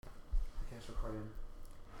it's recording.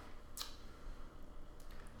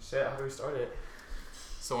 Shit, how do we start it?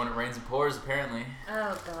 So when it rains, it pours, apparently.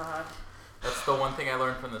 Oh, God. That's the one thing I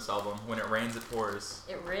learned from this album. When it rains, it pours.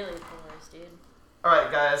 It really pours, dude.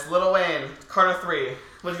 Alright, guys. Lil Wayne, Carter 3.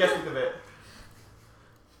 What did you guys think of it?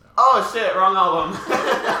 Oh, shit. Wrong album.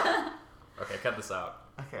 Okay, cut this out.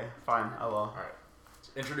 Okay, fine. I will. Alright.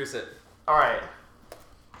 Introduce it. Alright.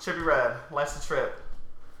 Trippie Redd, Life's a Trip.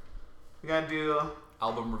 We're gonna do...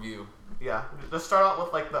 Album review. Yeah. Let's start out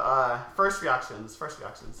with, like, the first reactions.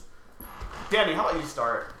 Danny, how about you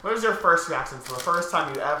start? What was your first reaction to the first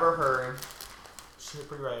time you ever heard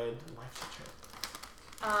Trippie Redd, Life's a Trip?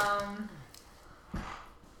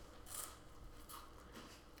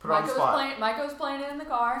 Put it on the spot. Micah was playing it in the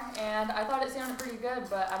car, and I thought it sounded pretty good,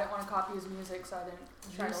 but I didn't want to copy his music, so I didn't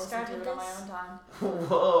try to listen to it on my own time.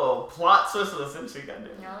 Whoa, plot twist of the century,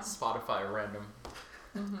 goddamn. Yeah. Spotify random.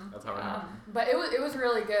 Mm-hmm. That's how it happened. But it was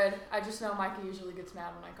really good. I just know Micah usually gets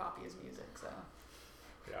mad when I copy his music, so.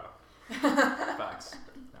 Yeah. Facts.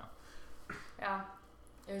 No. Yeah,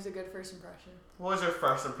 it was a good first impression. What was your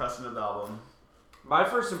first impression of the album? My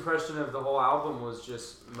first impression of the whole album was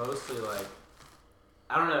just mostly like,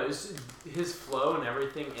 I don't know, his flow and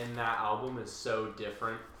everything in that album is so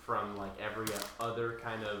different from like every other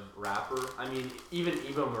kind of rapper. I mean, even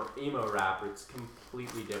emo rap, it's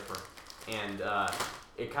completely different. And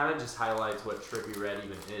it kind of just highlights what Trippie Redd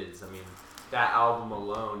even is. I mean, that album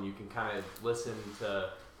alone, you can kind of listen to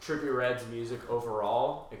Trippie Redd's music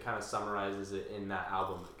overall. It kind of summarizes it in that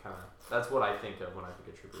album. That's what I think of when I think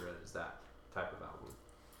of Trippie Redd, is that type of album.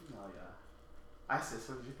 Oh, yeah. Isis,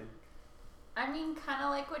 what did you think? I mean, kind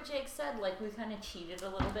of like what Jake said, like, we kind of cheated a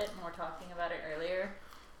little bit and we're talking about it earlier.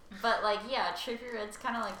 But, like, yeah, Trippie Redd's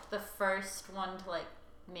kind of like the first one to, like,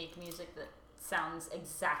 make music that sounds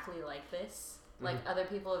exactly like this. Like, other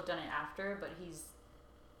people have done it after, but he's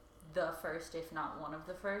the first, if not one of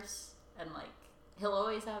the first. And, like, he'll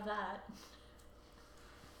always have that.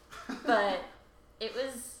 But it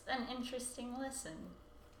was an interesting listen.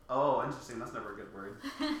 Oh, interesting. That's never a good word.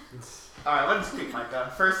 Alright, let me speak,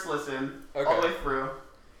 Micah. First listen, all the way through.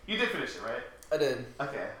 You did finish it, right? I did.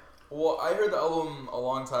 Okay. Well, I heard the album a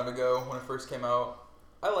long time ago when it first came out.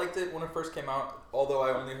 I liked it when it first came out, although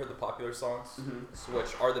I only heard the popular songs,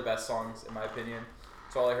 which are the best songs in my opinion.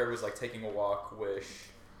 So all I heard was like Taking a Walk, Wish,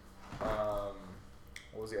 what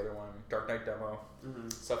was the other one? Dark Knight Demo,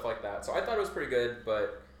 stuff like that. So I thought it was pretty good,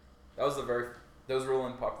 but those were the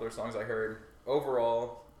only popular songs I heard.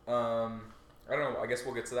 Overall, I don't know, I guess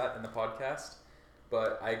we'll get to that in the podcast,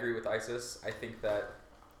 but I agree with Isis. I think that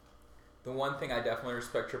the one thing I definitely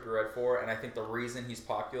respect Trippie Redd for, and I think the reason he's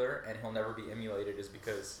popular and he'll never be emulated, is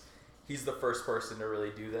because he's the first person to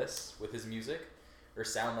really do this with his music, or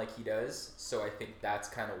sound like he does. So I think that's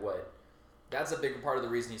kind of that's a big part of the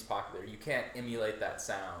reason he's popular. You can't emulate that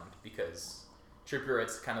sound because Trippie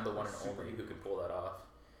Redd's kind of the one and only who can pull that off.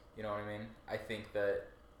 You know what I mean? I think that,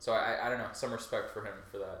 so I don't know, some respect for him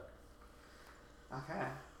for that. Okay.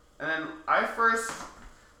 And then I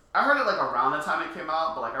heard it like around the time it came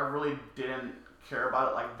out, but like I really didn't care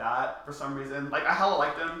about it like that for some reason. Like I hella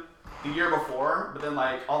liked him the year before, but then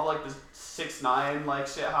like all the like this 6ix9ine like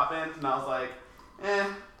shit happened, and I was like,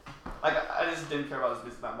 like I just didn't care about his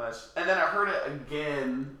music that much. And then I heard it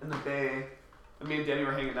again in the Bay, and me and Danny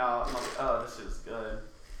were hanging out, and I was like, oh, this shit is good.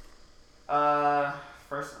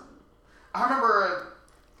 First, I remember,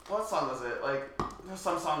 what song was it? Like there's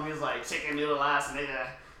some song he was like, chicken noodle ass nigga.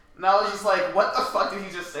 And I was just like, what the fuck did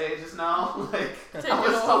he just say just now? Like, I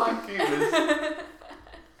was so confused.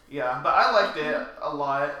 Yeah, but I liked it a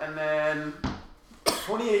lot. And then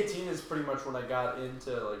 2018 is pretty much when I got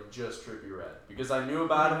into like just Trippie Redd, because I knew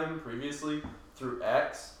about him previously through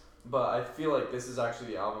X, but I feel like this is actually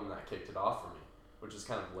the album that kicked it off for me, which is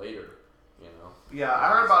kind of later, you know. Yeah, I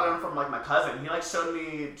heard about him from like my cousin. He like showed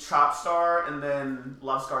me Trap Star and then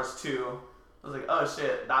Love Scars 2. I was like, oh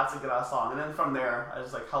shit, that's a good ass song. And then from there, I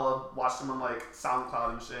just like hella watched him on like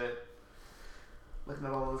SoundCloud and shit, looking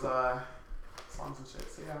at all those songs and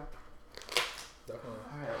shit. So yeah. Definitely.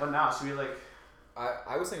 Alright, what now? Should we like?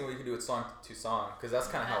 I was thinking we could do it song to song, because that's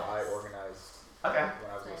kind of how I organized when I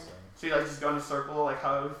was listening. Should we like just go in a circle, like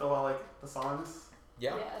how we feel about like the songs?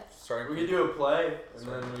 Yeah. Starting. We could do a play, and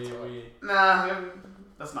then we. Nah,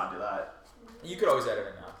 let's not do that. You could always edit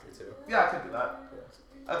it after too. Yeah, I could do that.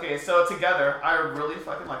 Okay, so Together, I really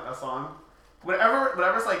fucking like that song.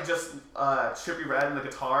 Whatever's like just Trippie Redd and the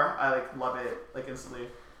guitar, I like love it like instantly.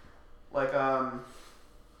 Like I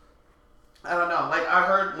don't know. Like when I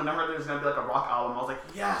heard there was gonna be like a rock album, I was like,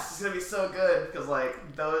 yes, it's gonna be so good, because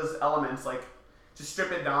like those elements, like just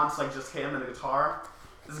strip it down to like just him and the guitar.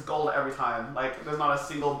 it's gold every time. Like, there's not a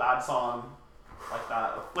single bad song like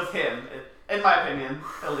that with him, in my opinion,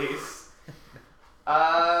 at least.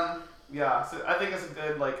 Yeah, so I think it's a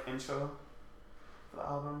good, like, intro for the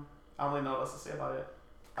album. I don't really know what else to say about it.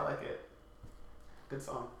 I like it. Good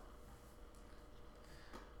song.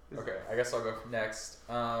 Okay, I guess I'll go next.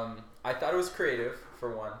 I thought it was creative,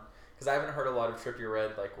 for one, because I haven't heard a lot of Trippie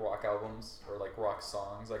Redd, like, rock albums, or, like, rock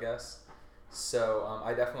songs, I guess. So,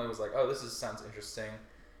 I definitely was like, oh, this sounds interesting.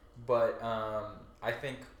 But, I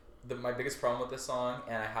think my biggest problem with this song,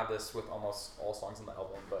 and I have this with almost all songs on the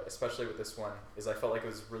album, but especially with this one, is I felt like it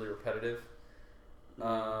was really repetitive.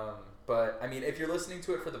 But, I mean, if you're listening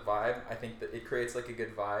to it for the vibe, I think that it creates, like, a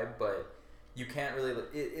good vibe, but you can't really,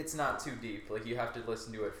 it's not too deep. Like, you have to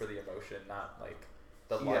listen to it for the emotion, not, like,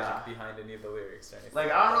 the logic behind any of the lyrics or anything.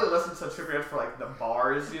 Like, I don't really listen to Trippie Redd for, like, the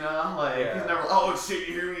bars, you know? Like, he's never, oh, shit,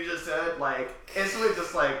 you hear what you just said? Like, it's really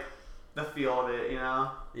just, like, the feel of it, you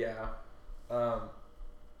know? Yeah.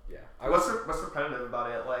 Yeah. What's repetitive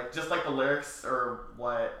about it? Like, just, like, the lyrics, or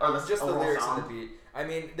what? Or just the lyrics sound? and the beat. I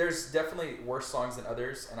mean, there's definitely worse songs than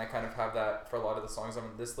others, and I kind of have that for a lot of the songs on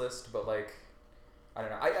this list, but, like, I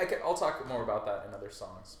don't know. I'll talk more about that in other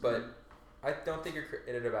songs, but I don't think it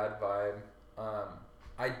created a bad vibe.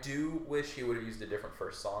 I do wish he would have used a different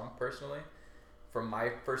first song, personally, from my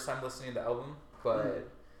first time listening to the album, but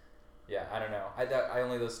yeah, I don't know. I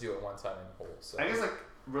only listened to it one time in whole, so. I guess, like,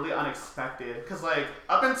 really unexpected, because, like,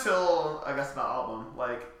 up until, I guess, the album,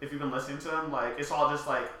 like, if you've been listening to him, like, it's all just,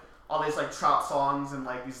 like, all these, like, trap songs and,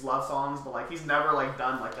 like, these love songs, but, like, he's never, like,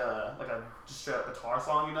 done, like a just straight up guitar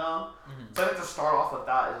song, you know? Mm-hmm. So I think to start off with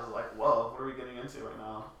that is, like, whoa, what are we getting into right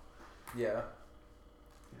now? Yeah.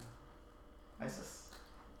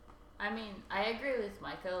 I mean, I agree with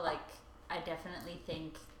Micah. Like, I definitely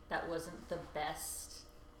think that wasn't the best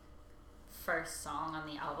first song on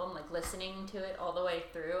the album. Like, listening to it all the way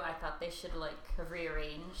through, I thought they should, like, have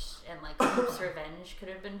rearranged, and, like, Oops Revenge could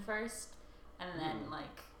have been first, and then,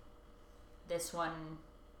 like, this one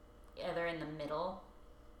either in the middle,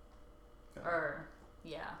 or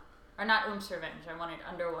not Oops Revenge. I wanted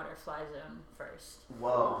Underwater Fly Zone first.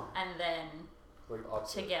 Whoa. And then Like,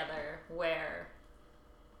 Together, where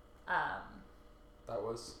that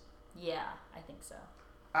was? yeah, I think so.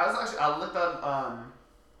 I looked up, I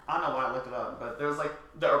don't know why I looked it up, but there was, like,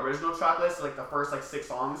 the original track list, like, the first, like, 6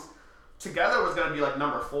 songs. Together was gonna be, like,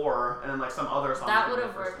 number 4, and then, like, some other songs. That would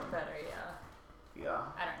have worked better, yeah. Yeah.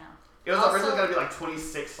 I don't know. It was Also, originally gonna be, like,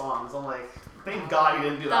 26 songs. I'm like, thank God you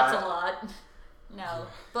didn't do that. That's a lot. No,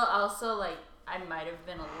 but also, like, I might have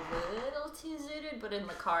been a little too zooted, but in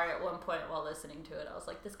the car at one point while listening to it, I was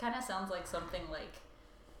like, this kind of sounds like something, like,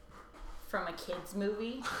 from a kid's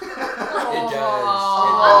movie. It On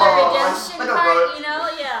does. the redemption like a part, book. you know?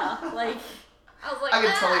 Yeah. Like, I was like, I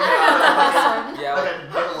can totally ah. Yeah, Like a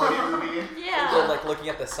Nickelodeon movie. Yeah. They're, like, looking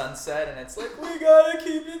at the sunset, and it's like, we gotta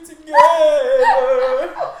keep it together.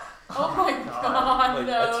 Oh my god, Like,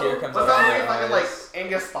 no. a tear comes What's out that of movie, their fucking, like, eyes.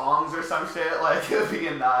 Angus Thongs or some shit? Like, it would be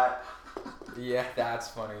in that. Yeah, that's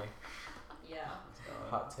funny. Yeah.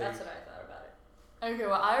 Hot take. That's what I thought about it. Okay,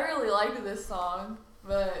 well, I really liked this song,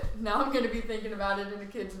 but now I'm gonna be thinking about it in a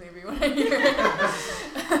kid's movie when I hear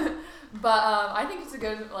it. But I think it's a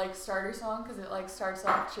good, like, starter song because it, like, starts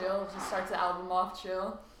off chill. It just starts the album off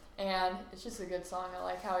chill, and it's just a good song. I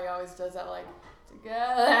like how he always does that, like,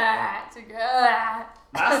 together. That's the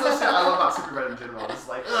shit I love about Trippie Redd in general. It's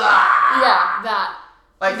like, Yeah, that.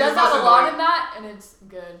 like, He does it's have a not lot annoying. in that, and it's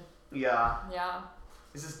good. Yeah. Yeah.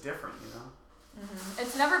 It's just different, you know?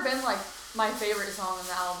 It's never been, like, my favorite song on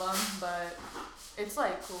the album, but it's,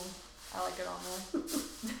 like, cool. I like it on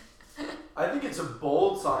there. I think it's a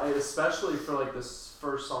bold song, especially for like this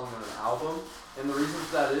first song on an album. And the reason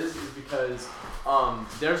for that is because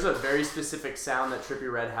there's a very specific sound that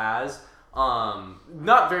Trippie Redd has.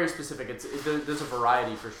 Not very specific. There's a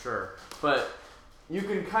variety for sure, but you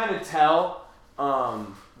can kind of tell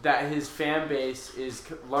that his fan base is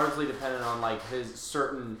largely dependent on like his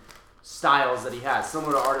certain styles that he has,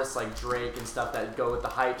 similar to artists like Drake and stuff that go with the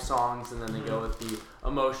hype songs and then they go with the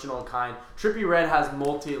emotional kind. Trippie Redd has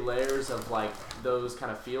multi-layers of like those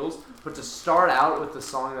kind of feels, but to start out with a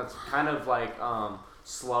song that's kind of like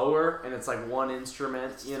slower and it's like one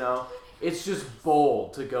instrument, you know, it's just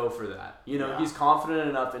bold to go for that. You know, Yeah. He's confident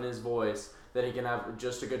enough in his voice that he can have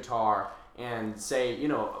just a guitar and say, you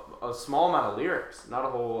know, a small amount of lyrics, not a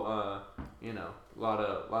whole, you know, a lot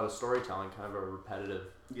of storytelling, kind of a repetitive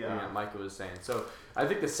thing that Micah was saying. So I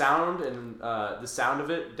think the sound and the sound of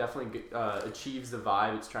it definitely achieves the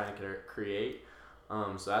vibe it's trying to create.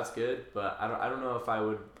 So that's good, but I don't know if I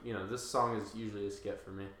would, you know, this song is usually a skip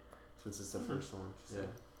for me since it's the first one.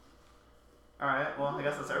 Yeah. All right. Well, I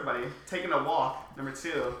guess that's everybody. Taking a walk. Number 2.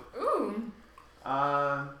 Ooh.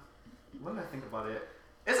 What did I think about it?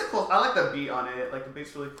 It's a cool. I like the beat on it. Like the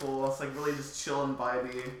beat's really cool. It's like really just chill and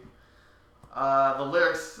vibey. The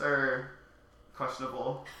lyrics are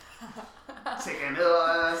questionable. Taking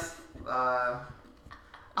us. I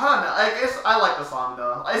don't know. I guess I like the song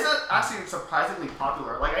though. It's actually surprisingly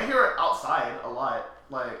popular. Like I hear it outside a lot.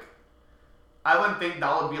 Like I wouldn't think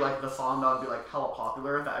that would be like the song that would be like hella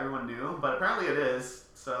popular that everyone knew, but apparently it is.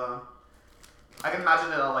 So I can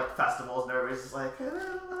imagine it at like festivals and everybody's just like, I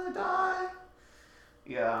don't wanna die.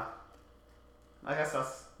 Yeah. I guess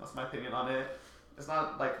that's my opinion on it. It's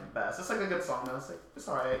not like the best. It's like a good song though. It's like it's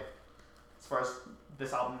alright as far as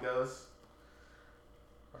this album goes.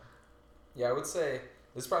 Yeah, I would say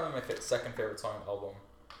this is probably my second favorite song on the album.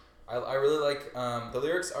 I really like the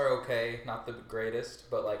lyrics are okay, not the greatest,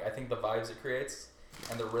 but like I think the vibes it creates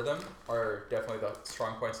and the rhythm are definitely the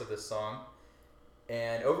strong points of this song.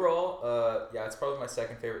 And overall, yeah, it's probably my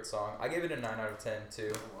second favorite song. I gave it a 9 out of 10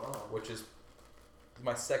 too, which is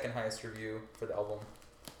my second highest review for the album.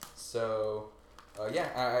 So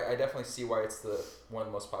yeah, I definitely see why it's one of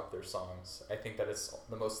the most popular songs. I think that it's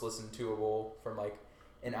the most listened toable from like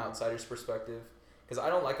an outsider's perspective. Because I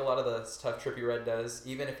don't like a lot of the stuff Trippie Redd does,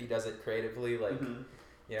 even if he does it creatively. Like,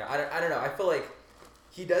 you know, I don't know. I feel like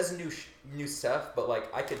he does new stuff, but like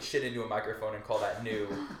I could shit into a microphone and call that new,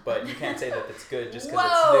 but you can't say that it's good just because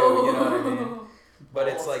it's new. You know what I mean? But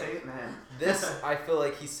it's like this. I feel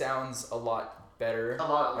like he sounds a lot better.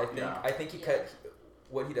 I think he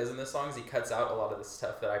what he does in this song is he cuts out a lot of the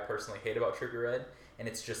stuff that I personally hate about Trippie Redd, and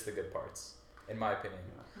it's just the good parts, in my opinion.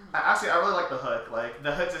 Actually, I really like the hook. Like,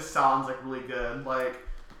 the hook just sounds, like, really good. Like,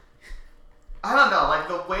 I don't know. Like,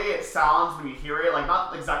 the way it sounds when you hear it, like,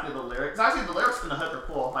 not exactly the lyrics. Actually, the lyrics in the hook are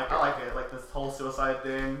cool. Like, I like it. Like, this whole suicide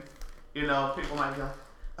thing. You know, people might be like,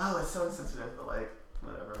 oh, it's so insensitive. But, like,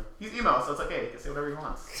 whatever. He's emo, so it's okay. He can say whatever he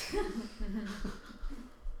wants.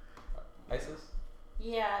 Isis?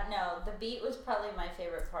 Yeah, no, the beat was probably my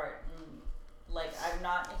favorite part. And, like, I'm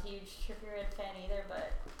not a huge Trippie Redd fan either,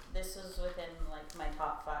 but this was within, like, my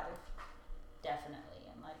top 5, definitely.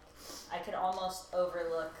 And, like, I could almost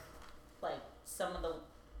overlook, like, some of the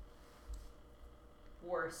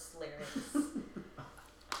worst lyrics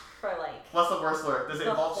for, like... What's the worst lyric? Does it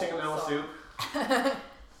involve chicken noodle soup? Yeah.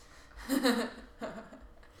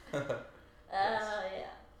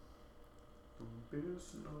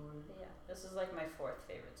 Yeah, this is, like, my 4th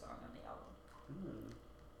favorite song on the album.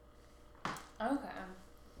 Okay.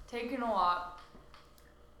 Taking a Walk.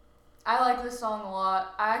 I like this song a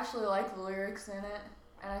lot. I actually like the lyrics in it,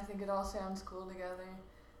 and I think it all sounds cool together.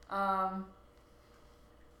 I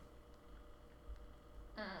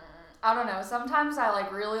don't know. Sometimes I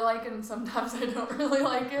like really like it, and sometimes I don't really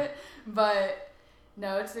like it. But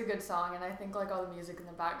no, it's a good song, and I think like all the music in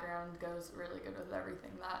the background goes really good with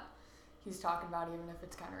everything that he's talking about, even if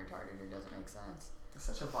it's kind of retarded or doesn't make sense. It's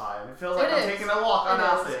such a vibe. It feels like I'm taking a walk on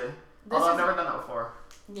acid. Although I've never done that before.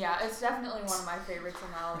 Yeah, it's definitely one of my favorites on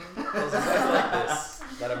the album. It feels exactly like this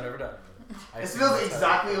that I've never done. It feels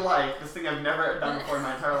exactly like this thing I've never done before in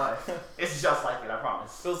my entire life. It's just like it, I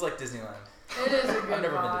promise. Feels like Disneyland. It is a good I've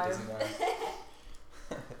never vibe. been to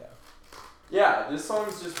Disneyland. Yeah, this song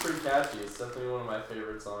is just pretty catchy. It's definitely one of my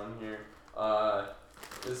favorites on here.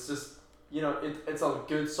 It's just, you know, it's a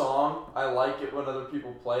good song. I like it when other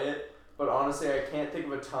people play it, but honestly, I can't think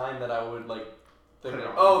of a time that I would like think,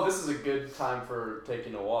 like, oh, this is a good time for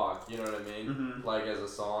taking a walk. You know what I mean? Mm-hmm. Like as a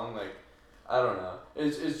song, like I don't know.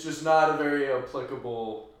 It's just not a very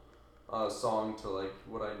applicable song to like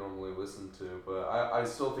what I normally listen to, but I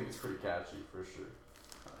still think it's pretty catchy for sure.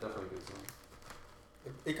 Definitely a good song.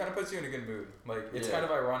 It kind of puts you in a good mood. Like, it's kind of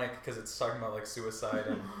ironic because it's talking about, like, suicide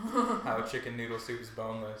and how chicken noodle soup is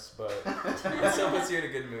boneless, but it still puts you in a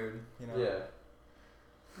good mood, you know? Yeah.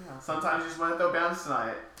 Sometimes you just want to throw bands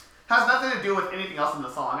tonight. Has nothing to do with anything else in the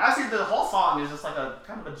song. Actually, the whole song is just like a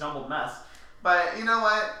kind of a jumbled mess. But you know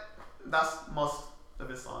what? That's most of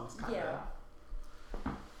his songs, kind of.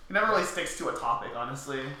 Yeah. He never really sticks to a topic,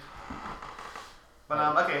 honestly.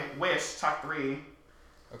 But, okay, Wish, track 3.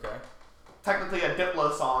 Okay. Technically a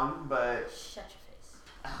Diplo song, but... Shut your face.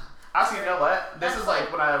 Actually, you know what? This That's is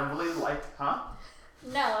like what I really liked, huh?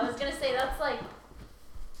 No, I was gonna say that's like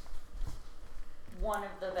one of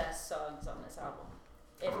the best songs on this album.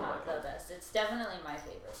 If not the best. It's definitely my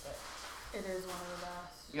favorite, but... It is one of the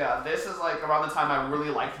best. Yeah, this is like around the time I really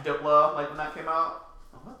liked Diplo, like when that came out.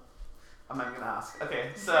 Oh, what? I'm not even gonna ask. Okay,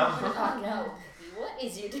 so... Oh no, what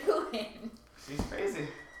is you doing? She's crazy.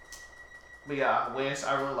 But yeah, Wish,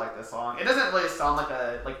 I really like this song. It doesn't really sound like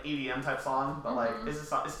a EDM type song, but like it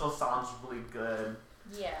still sounds really good.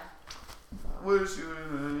 Yeah. wish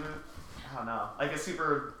you. I don't know. Like it's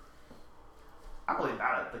super. I'm really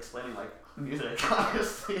bad at explaining like music,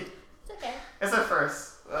 honestly. It's okay. It's at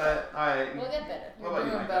first. Alright. We'll get better. What about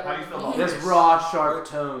you, doing Micah? better. How do you feel about There's this? raw, sharp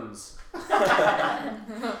tones. I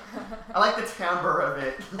like the timbre of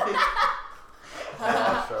it.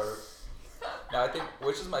 Yeah, sure. No, I think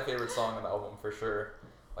which is my favorite song on the album for sure.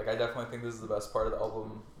 Like I definitely think this is the best part of the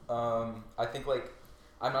album. I think like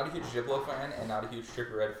I'm not a huge Diplo fan and not a huge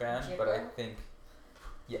Trippie Redd fan, but I Diplo? think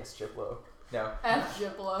yes, Diplo. No, F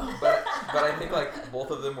Diplo. but I think like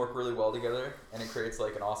both of them work really well together, and it creates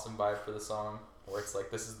like an awesome vibe for the song where it's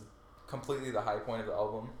like this is completely the high point of the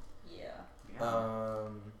album. Yeah.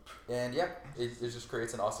 And yeah, it just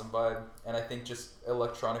creates an awesome vibe. And I think just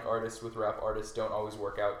electronic artists with rap artists don't always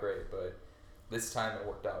work out great, but this time it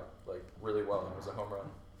worked out like really well and it was a home run.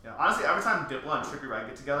 Yeah, honestly, every time Diplo and Trippie Redd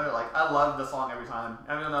get together, like I love the song every time.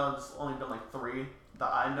 Even though there's only been like 3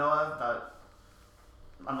 that I know of that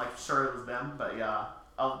I'm like sure it was them, but yeah,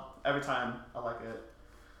 every time I like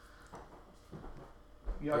it.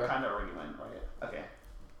 You're Yeah. kind of arguing, right? Okay.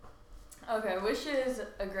 Okay, Wish is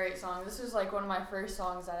a great song. This was like one of my first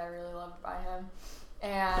songs that I really loved by him.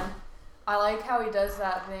 And I like how he does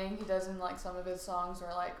that thing he does in like some of his songs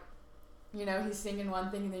where like, you know, he's singing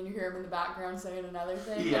one thing and then you hear him in the background saying another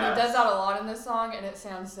thing. Yeah. And he does that a lot in this song and it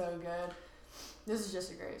sounds so good. This is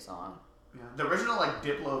just a great song. Yeah, the original like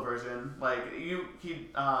Diplo version, like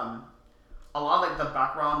a lot of like the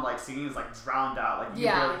background like singing is like drowned out, like you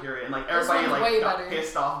Yeah. barely hear it, and like This everybody one's like way got better.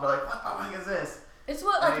 pissed off, but like what the fuck is this? It's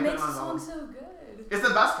what Yeah, like you makes put the it on song album. so good. It's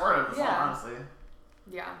the best part of the song, Yeah. honestly.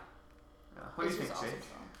 Yeah. Yeah. What do This you was think, awesome Jake?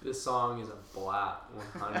 song. This song is a blast,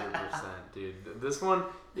 100%, dude. This one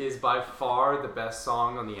is by far the best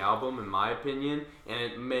song on the album, in my opinion, and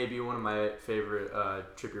it may be one of my favorite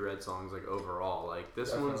Trippie Redd songs, like overall. Like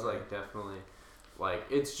this one's like definitely, like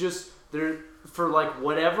it's just there for like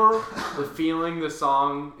whatever the feeling the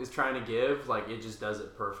song is trying to give, like it just does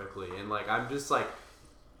it perfectly, and like I'm just like.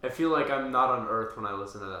 I feel like I'm not on Earth when I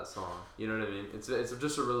listen to that song. You know what I mean? It's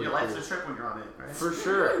just a really Your cool. life's a trip when you're on it, right? For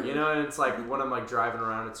sure, you know, and it's like when I'm like driving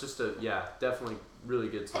around, it's just definitely really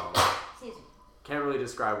good song. Excuse me. Can't really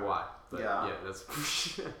describe why, but Yeah. that's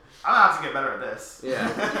I'm gonna have to get better at this. yeah.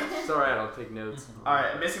 It's alright, I'll take notes.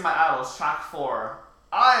 Alright, Missing My Idols, track 4.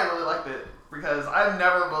 I really liked it because I've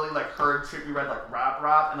never really like heard Trippie Redd like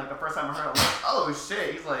rap, and like the first time I heard it, I'm like, oh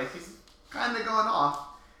shit, he's kind of going off.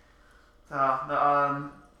 So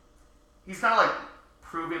he's kind of like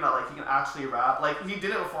proving that like he can actually rap. Like he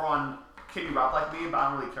did it before on Can You Rap Like Me, but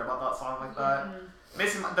I don't really care about that song like that.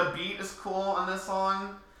 Basically, the beat is cool on this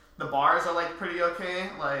song. The bars are like pretty okay.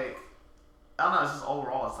 Like I don't know, it's just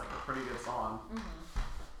overall it's like a pretty good song.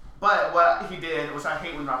 But what he did, which I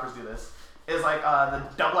hate when rappers do this, is like the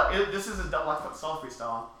double. This is a double XL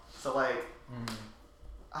freestyle. So like.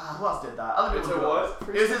 Who else did that? Other people It's a do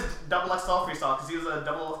what? it. It was his double XL freestyle because he was a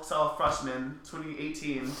double XL freshman,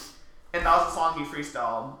 2018, and that was the song he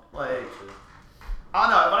freestyled. Like, I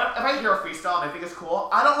don't know. If I hear a freestyle and I think it's cool,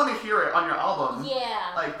 I don't want to hear it on your album.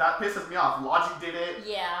 Yeah. Like that pisses me off. Logic did it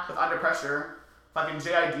Yeah. with Under Pressure. Fucking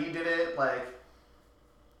JID did it. Like,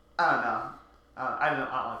 I don't know. I don't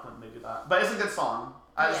like when they do that. But it's a good song.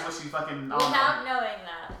 I just Yeah. wish you fucking. I don't Without knowing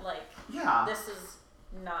that, like, know. Yeah. this is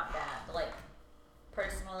not bad. Like,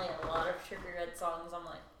 personally, a lot of Trippie Redd songs, I'm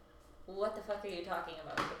like, what the fuck are you talking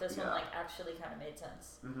about? But this one, Yeah. like, actually kind of made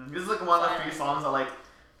sense. This is like one of the few songs that like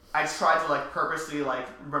I tried to like purposely like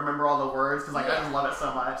remember all the words because like I just love it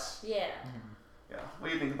so much. Yeah. Yeah. What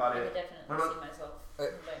do you think about I it? could definitely What about- see myself Uh,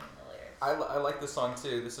 inviting the lyrics. I like this song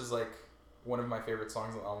too. This is like one of my favorite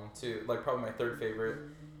songs on the album too. Like probably my third favorite.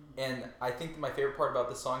 And I think my favorite part about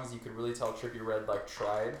this song is you could really tell Trippie Redd like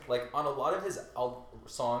tried. Like on a lot of his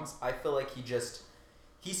songs, I feel like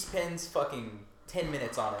he spends fucking 10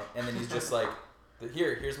 minutes on it and then he's just like,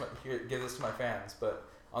 here, give this to my fans. But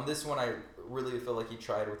on this one, I really feel like he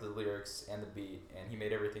tried with the lyrics and the beat, and he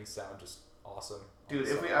made everything sound just awesome. Dude,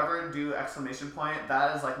 if we ever do exclamation point,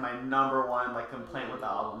 that is like my number one like complaint with the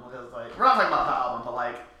album because like we're not talking about the album, but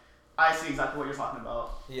like I see exactly what you're talking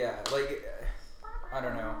about. Yeah, like I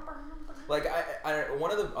don't know. Like I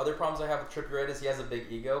one of the other problems I have with Trippie Redd is he has a big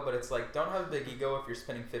ego, but it's like don't have a big ego if you're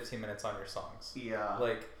spending 15 minutes on your songs. Yeah.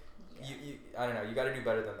 Like Yeah. you I don't know, you got to do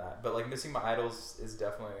better than that. But like Missing My Idols is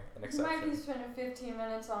definitely an He might be exception. spending 15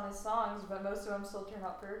 minutes on his songs, but most of them still turn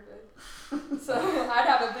out perfect. So I'd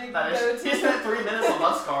have a big That is, he go-to. spent 3 minutes on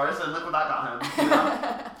Love Scars and look what that got him. You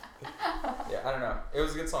know? Yeah, I don't know. It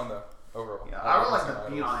was a good song though overall. Yeah, I really like Missing the My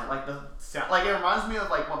beat Idols. on it, like the sound. Like it reminds me of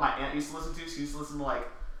like what my aunt used to listen to. She used to listen to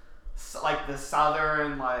like the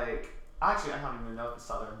southern like Actually, I don't even know if it's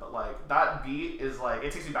Southern, but like that beat is like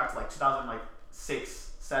it takes me back to like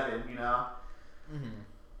 2006, 7. You know,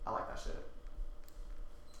 I like that shit.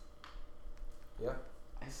 Yeah.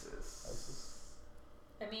 ISIS.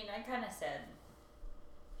 I mean, I kind of said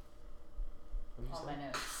all my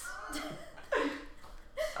notes.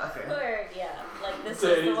 Okay. Or like this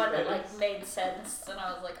was the one that like made sense, and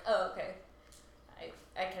I was like, oh okay,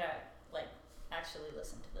 I can like actually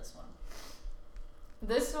listen to this one.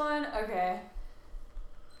 This one, okay.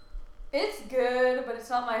 It's good, but it's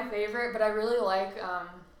not my favorite. But I really like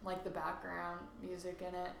the background music in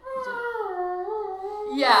it.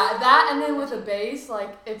 Yeah, that, and then with the bass,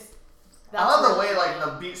 like it's. I love the way like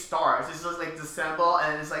the beat starts. It's just like the cymbal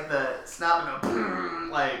and it's like the snap and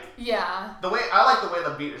the like. Yeah. The way I like the way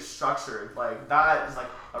the beat is structured. Like that is like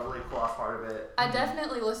a really cool ass part of it. I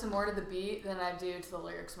definitely listen more to the beat than I do to the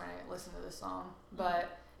lyrics when I listen to this song.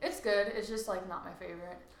 But it's good. It's just like not my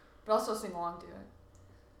favorite. But I'll still sing along to it.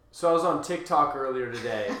 So I was on TikTok earlier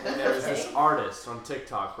today, and there was this artist on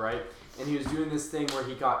TikTok, right? And he was doing this thing where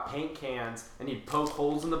he got paint cans, and he'd poke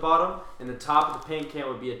holes in the bottom, and the top of the paint can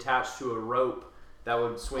would be attached to a rope that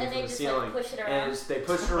would swing And from they the just ceiling. like push it around. And they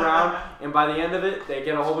push it around, and by the end of it, they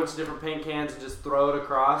get a whole bunch of different paint cans and just throw it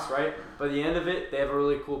across, right? By the end of it, they have a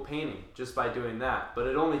really cool painting just by doing that. But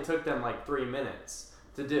it only took them like 3 minutes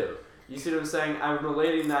to do. You see what I'm saying? I'm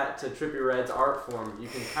relating that to Trippie Redd's art form. You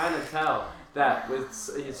can kind of tell that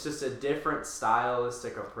it's just a different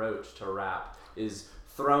stylistic approach to rap, is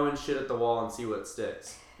throwing shit at the wall and see what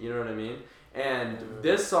sticks. You know what I mean? And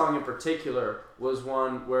this song in particular was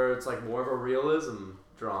one where it's like more of a realism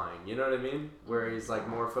drawing. You know what I mean? Where he's like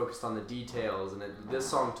more focused on the details. And this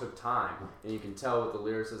song took time, and you can tell with the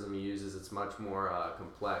lyricism he uses, it's much more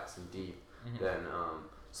complex and deep than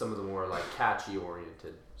some of the more like catchy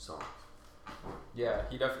oriented songs. Yeah,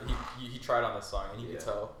 he definitely he tried on this song, and you could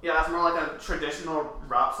tell. Yeah, it's more like a traditional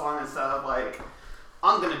rap song instead of like,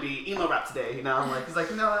 I'm gonna be emo rap today, you know? Like he's like,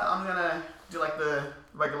 you know what, I'm gonna do like the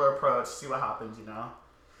regular approach, see what happens, you know?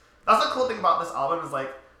 That's the cool thing about this album is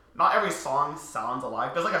like, not every song sounds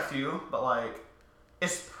alike. There's like a few, but like,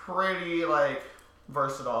 it's pretty like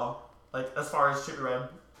versatile, like as far as Trippie Redd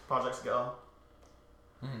projects go.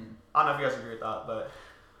 I don't know if you guys agree with that, but.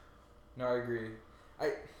 No, I agree.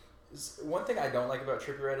 One thing I don't like about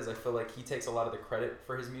Trippie Redd is I feel like he takes a lot of the credit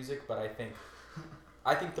for his music, but I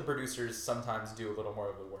think the producers sometimes do a little more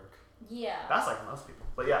of the work. Yeah. That's like most people,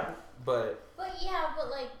 but yeah. But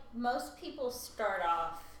like most people start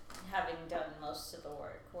off having done most of the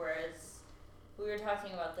work, whereas we were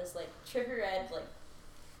talking about this, like Trippie Redd, like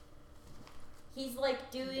he's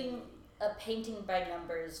like doing a painting by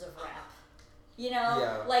numbers of rap, you know?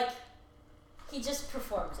 Yeah. Like he just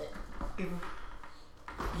performs it.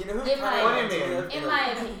 you know who In kind my- of In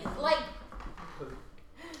my opinion, like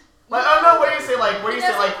Like, I don't know what you say, like, where he you say,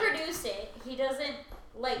 doesn't like. produce it. He doesn't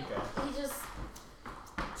like. Okay. He just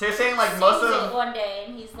So you're saying, like, sings most it of. one day,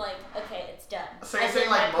 and he's like, "Okay, it's done." So you're I saying,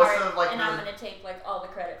 did like, my most part, of, like, and the- I'm gonna take like all the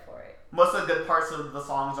credit for it. Most of the good parts of the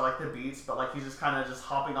songs are, like, the beats, but, like, he's just kind of just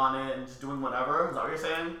hopping on it and just doing whatever? Is that what you're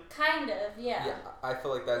saying? Kind of, yeah. Yeah, I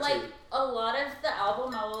feel like that Like too. a lot of the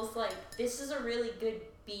album, I was like, "This is a really good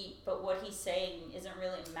beat, but what he's saying isn't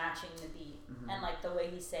really matching the beat and like the way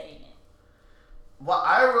he's saying it." What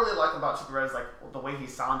I really like about Trippie Redd is, like, the way he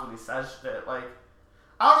sounds when he says shit. Like,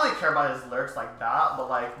 I don't really care about his lyrics like that, but,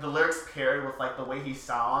 like, the lyrics paired with, like, the way he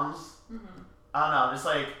sounds. I don't know, just,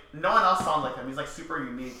 like, no one else sounds like him. He's, like, super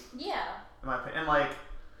unique, Yeah. in my opinion. And, like,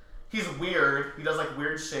 he's weird. He does, like,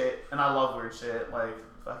 weird shit, and I love weird shit. Like,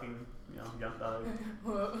 fucking, you know, Young Thug.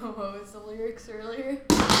 What was the lyrics earlier?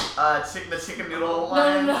 The chicken noodle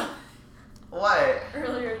line. No. What?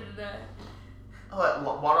 Earlier today. What?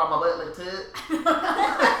 Water on my butt like tit?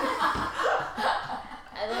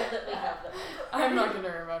 I love that we have them. I'm not gonna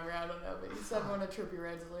remember. I don't know, but he said one of Trippie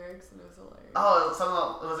Redd's lyrics, and it was hilarious. Oh,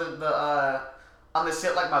 something, was it the, on the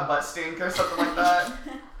shit like my butt stink or something like that?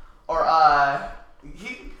 Or,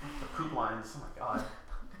 the poop lines, oh my god.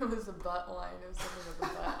 It was a butt line. It was something with the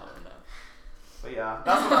butt. I don't know. But yeah,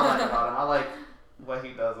 that's what I like about him. I like what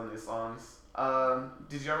he does on these songs.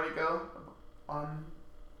 Did you already go on?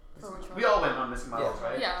 For which one? We all went on Missing Miles,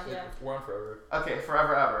 right? Yeah. Yeah. We're on forever. Okay,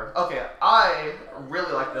 Forever Ever. Okay, I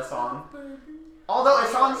really like this song. Although it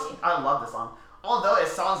sounds, I love this song. Although it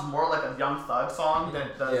sounds more like a Young Thug song than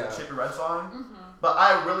the Trippie Redd song. But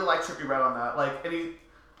I really like Trippie Redd on that. Like, and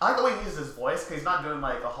I like the way he uses his voice, because he's not doing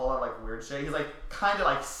like a whole lot of like weird shit. He's like kind of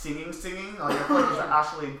like singing. Like, I feel like he's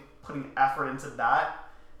actually putting effort into that.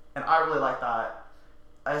 And I really like that.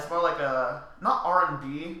 It's more like a, not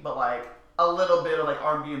R&B, but like a little bit of like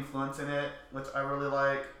R&B influence in it, which I really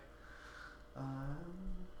like.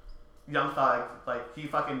 Young Thug, like he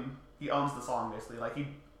owns the song basically. Like he's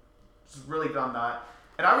really good on that.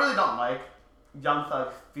 And I really don't like Young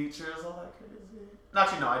Thug features all that crazy.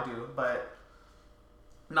 Actually, no, I do, but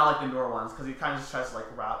not like the newer ones because he kind of just tries to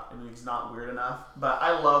like rap and he's not weird enough. But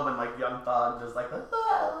I love when like Young Thug does like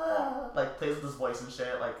like plays with his voice and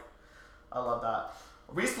shit. Like I love that.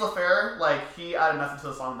 Reese LaFair, like he added nothing to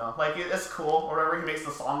the song though. Like it's cool or whatever. He makes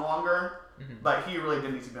the song longer, but he really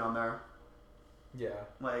didn't need to be on there. Yeah.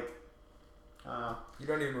 Like I don't know. You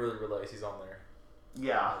don't even really realize he's on there.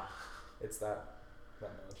 Yeah. It's that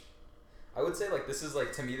much. I would say like this is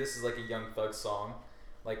like to me this is like a Young Thug song,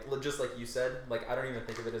 like just like you said. Like I don't even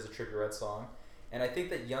think of it as a Trippie Redd song, and I think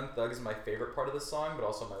that Young Thug is my favorite part of the song, but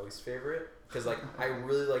also my least favorite because like I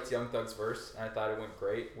really liked Young Thug's verse and I thought it went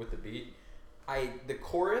great with the beat. The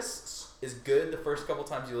chorus is good the first couple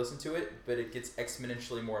times you listen to it, but it gets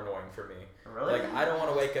exponentially more annoying for me. Really? Like I don't want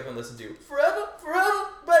to wake up and listen to Forever, Forever,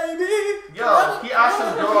 Baby. Yo, Forever, he asked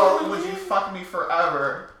his forever, girl, "Would you baby." fuck me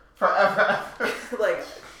forever, forever, ever?" Like,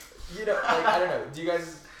 you know, like I don't know. Do you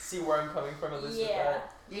guys see where I'm coming from at least with Yeah.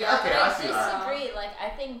 that? Yeah, okay, I see that. disagree. Like, I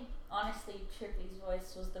think, honestly, Trippie's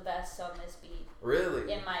voice was the best on this beat, Really?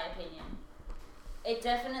 in my opinion. It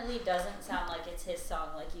definitely doesn't sound like it's his song,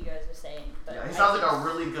 like you guys are saying. But Yeah, he I sounds like think- a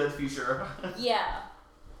really good feature. Yeah.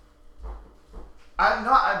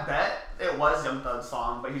 I bet it was Young Thug's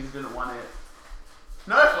song, but he just didn't want it.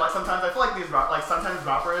 No, I feel like sometimes sometimes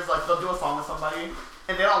rappers like they'll do a song with somebody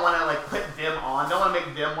and they don't want to like put them on. They want to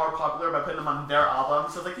make them more popular by putting them on their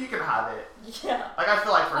album. So it's like you can have it. Yeah. Like I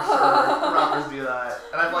feel like for sure rappers do that,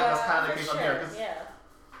 and I feel like that's kind of the For case sure. on here because Yeah.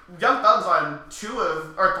 Young Thug's on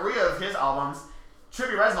 3 of his albums.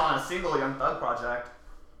 Trippie Redd's not on a single Young Thug project.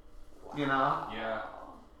 You know? Yeah.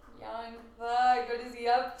 Young Thug, what is he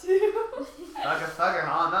up to? Like a thugger,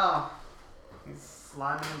 I don't know. He's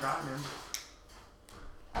sliding and grinding.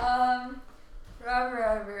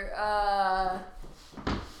 Forever.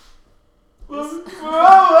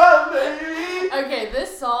 Baby! Okay,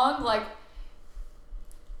 this song, like,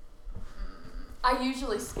 I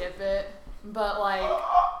usually skip it, but like,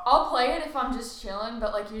 I'll play it if I'm just chilling,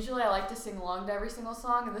 but like, usually I like to sing along to every single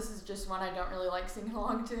song, and this is just one I don't really like singing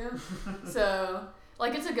along to. So,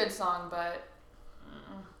 like, it's a good song, but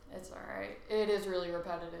it's alright. It is really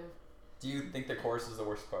repetitive. Do you think the chorus is the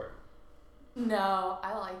worst part? No,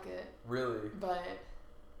 I like it, Really? but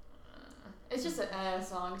it's just a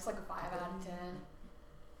song. It's like a 5 out of 10.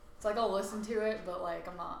 It's like I'll listen to it, but like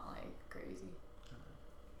I'm not like crazy.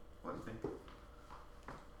 What do you think?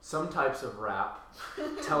 Some types of rap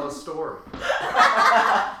tell a story,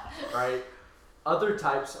 right? Other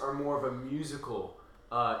types are more of a musical,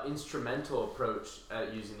 instrumental approach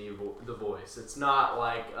at using the voice. It's not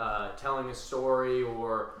like telling a story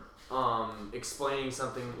or explaining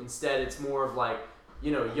something. Instead, it's more of like,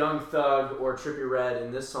 you know, Young Thug or Trippie Redd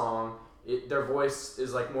in this song, their voice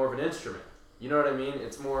is like more of an instrument. You know what I mean?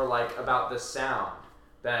 It's more like about the sound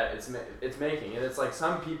that it's making. And it's like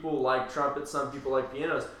some people like trumpets, some people like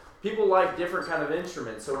pianos. People like different kind of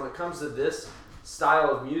instruments. So when it comes to this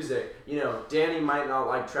style of music, you know, Danny might not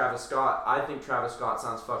like Travis Scott. I think Travis Scott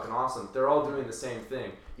sounds fucking awesome. They're all doing the same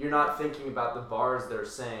thing. You're not thinking about the bars they're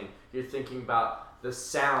saying. You're thinking about the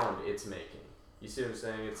sound it's making. You see what I'm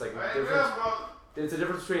saying? It's like a difference. It's a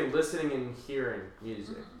difference between listening and hearing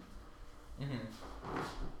music. Mm-hmm.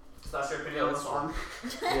 So that's your opinion on the song?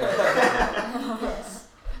 Yeah. Yes.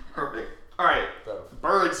 Perfect. Alright, So,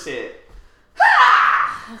 bird shit.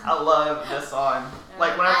 I love this song.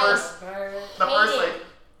 Like when I first, the first like, Hated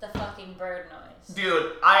the fucking bird noise.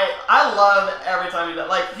 dude, I love every time he does.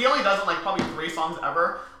 Like he only does it like probably 3 songs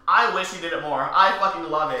ever. I wish he did it more. I fucking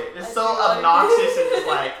love it. It's I so do like obnoxious it. and just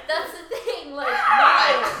like. That's the thing, like, no.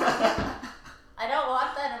 I don't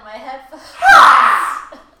want that in my headphones.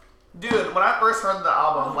 Dude, when I first heard the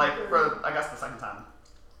album, like for I guess the second time,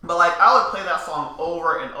 but like I would play that song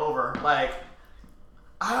over and over. Like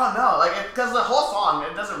I don't know, like because the whole song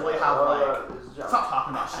it doesn't really have like it's not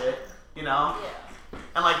talking about shit, you know. Yeah.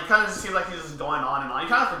 And like it kind of just seems like he's just going on and on. You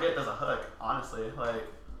kind of forget there's a hook, honestly. Like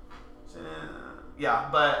yeah,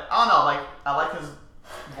 but I don't know. Like I like his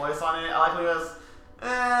voice on it. I like when he goes.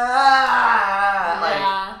 Like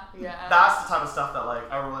Yeah. that's the type of stuff that like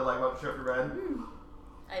I really like about Trippie Redd.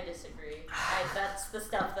 I disagree. That's the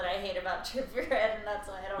stuff that I hate about Trippie Redd, and that's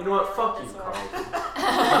why I don't. You know what? really Fuck like you, this Carl.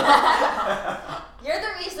 one. You're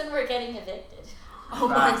the reason we're getting evicted. Oh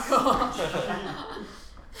my Facts. gosh.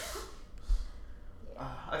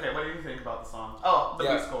 Okay, what do you think about the song? Oh, the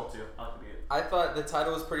Yeah. beat's cool too. I like the beat. I thought the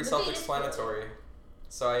title was pretty The beat is self-explanatory,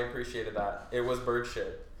 so I appreciated that. It was bird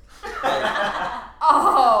shit. Like,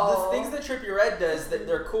 Oh. the things that Trippie Redd does, that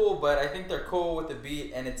they're cool, but I think they're cool with the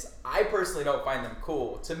beat, and I personally don't find them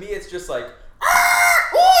cool. To me, it's just like,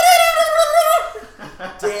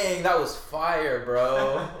 dang, that was fire,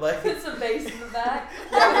 bro. Like, Put some bass in the back.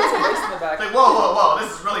 yeah, put some bass in the back. Like, whoa,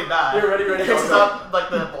 this is really bad. You're ready, It picks go. up like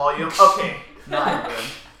the volume. Okay, not good.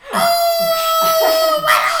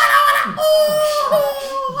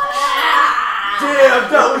 Damn,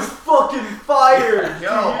 that was fucking fire. Yo,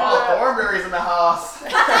 wow, Thornberry's in the house.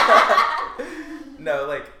 No,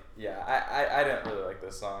 like, yeah, I didn't really like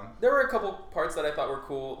this song. There were a couple parts that I thought were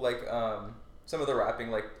cool, like some of the rapping,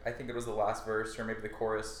 like I think it was the last verse or maybe the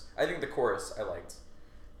chorus. I think the chorus I liked,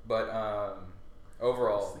 but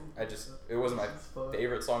overall, it wasn't my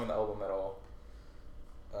favorite song in the album at all.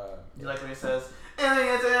 You like when he says, you know,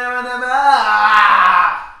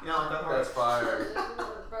 like that part? That's fire.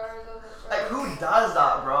 Like, who does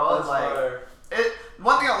that, bro? That's Like, fire.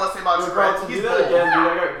 one thing I will say about Dude, Trippie Redd, bro, he's do that bold. again, dude. I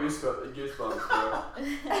got goosebumps, bro.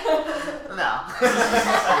 No.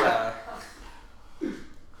 Yeah.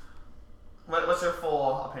 What's your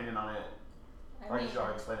full opinion on it? I Or mean, did you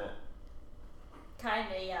already explain it?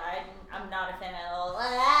 kinda, yeah. I'm not a fan of all,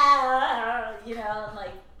 you know, and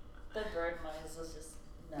like the bird noise was just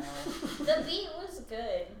no. The beat was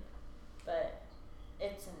good, but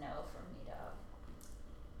it's a no from me,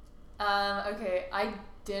 dog. Okay, I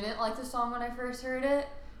didn't like the song when I first heard it,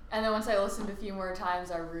 and then once I listened a few more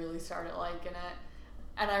times, I really started liking it,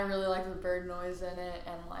 and I really like the bird noise in it,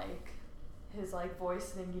 and like his like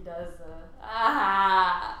voice thing he does,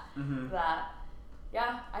 Mm-hmm. that.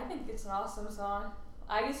 Yeah, I think it's an awesome song.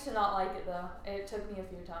 I used to not like it though. It took me a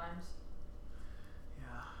few times.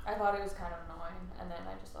 Yeah. I thought it was kind of annoying, and then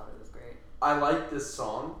I just thought it was great. I like this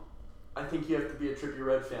song. I think you have to be a Trippie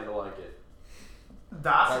Redd fan to like it.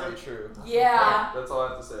 That's Might be true. Yeah. That's all I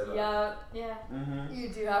have to say about it. Yeah, Mm-hmm. you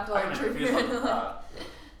do have to I like can never tribute. feel something like that.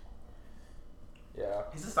 Yeah.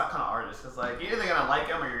 He's just that kind of artist, because like, you're either gonna like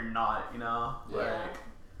him or you're not, you know? Yeah. Like,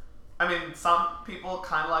 I mean, some people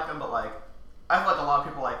kind of like him, but like, I feel like a lot of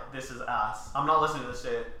people like, this is ass. I'm not listening to this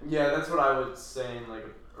shit. Yeah, that's what I was saying like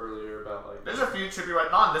earlier about like. There's a few Trippie Redd,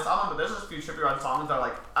 not on this album, but there's a few Trippie Redd songs that are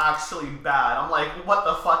like actually bad. I'm like, what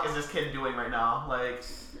the fuck is this kid doing right now? Like,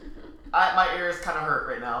 my ears kind of hurt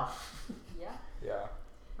right now. Yeah. Yeah.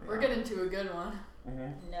 We're getting to a good one.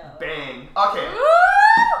 Mm-hmm. No. Bang. Okay.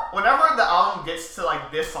 Whenever the album gets to like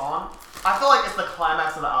this song, I feel like it's the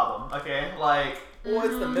climax of the album. Okay, like, Well,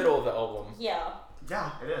 it's the middle of the album. Yeah.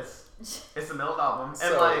 yeah, it is. It's the middle of the album, and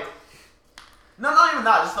So- like, no, not even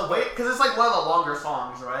that. Just the way, because it's like one of the longer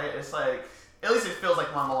songs, right? It's like, at least it feels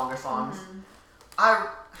like one of the longer songs.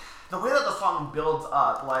 The way that the song builds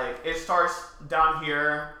up, like, it starts down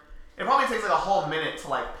here. It probably takes like a whole minute to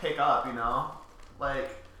like pick up, you know? Like,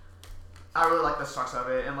 I really like the structure of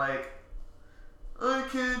it, and like, I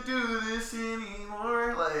can't do this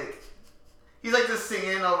anymore. Like, he's like just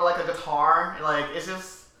singing over like a guitar. Like, it's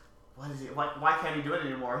just, what is he? Why can't he do it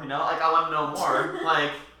anymore? You know? Like, I want to know more.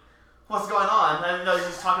 Like, what's going on? And he's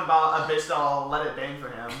just talking about a bitch that'll let it bang for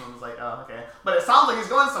him. I was like, oh, okay. But it sounds like he's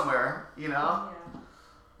going somewhere, you know?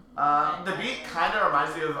 The beat kind of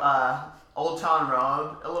reminds me of Old Town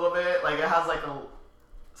Road a little bit. Like, it has like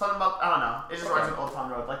something about, I don't know. It just reminds me of Old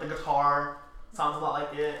Town Road. Like, the guitar sounds a lot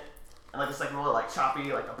like it. And like, it's like really like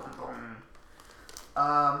choppy, like a boom boom.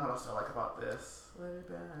 What else do I like about this? Let it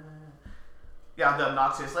die. Yeah, the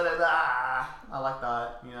obnoxious let it die. I like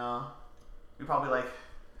that, you know? We probably like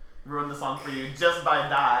ruined the song for you just by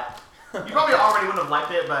that. You probably already would have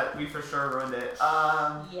liked it, but we for sure ruined it.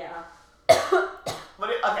 Yeah.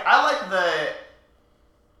 Okay, I like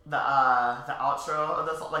the outro of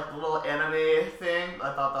this like little anime thing.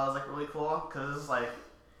 I thought that was like really cool because it's like,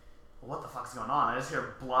 what the fuck's going on? I just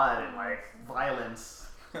hear blood and like violence.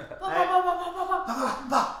 I'm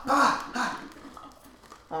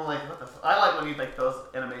like, what the? I like when you like those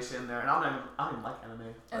animation in there, and I don't even like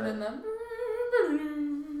anime. And then the.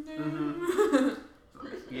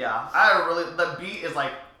 Yeah, the beat is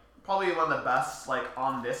like probably one of the best like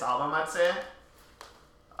on this album, I'd say.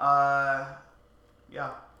 Yeah.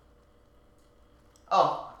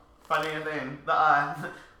 Oh, funny thing.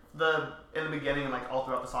 The in the beginning and like all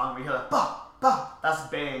throughout the song, we hear that ba ba. That's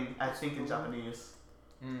bang, I think in Japanese,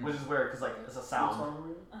 which is weird because like it's a sound.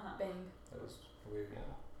 Bang. That was weird.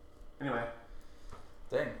 Anyway,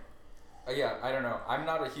 Dang. Yeah, I don't know. I'm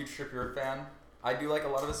not a huge Trippie Redd fan. I do like a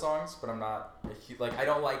lot of his songs, but I'm not I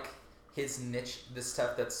don't like his niche, the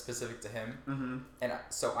stuff that's specific to him. mm-hmm. And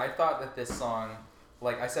so I thought that this song,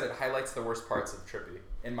 like I said, it highlights the worst parts of Trippie,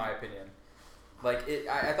 in my opinion. Like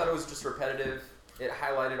I thought it was just repetitive. It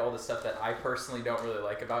highlighted all the stuff that I personally don't really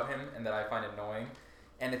like about him and that I find annoying.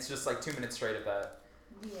 and it's just like 2 minutes straight of that.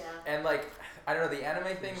 Yeah. And like, I don't know, the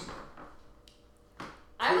anime thing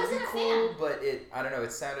I could wasn't be a cool, fan. but I don't know,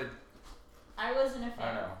 it sounded, I wasn't a fan. I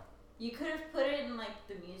don't know. You could have put it in like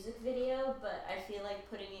the music video, but I feel like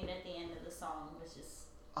putting it at the end of the song was just.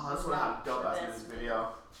 Oh, this would have not dope the ass best music video.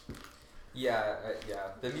 Yeah,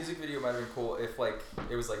 the music video might have been cool if like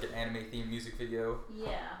it was like an anime themed music video.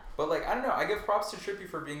 Yeah. But like, I don't know, I give props to Trippie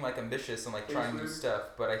for being like ambitious and like trying new stuff,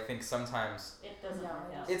 but I think sometimes It doesn't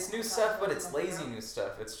work out. it's new stuff, but it's lazy new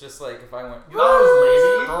stuff. It's just like if I went, You thought it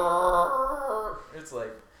was lazy? it's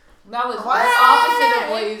like, That was What? the opposite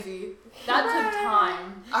of lazy. That took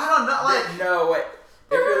time. I don't know, like. no, wait.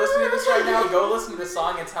 If you're listening to this right now, go listen to the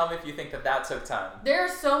song and tell me if you think that took time. There are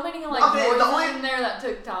so many like Okay, the noises only- in there that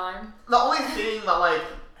took time. The only thing that like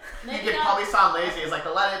Maybe he could not. probably sound lazy is like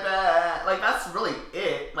the let it back. Like that's really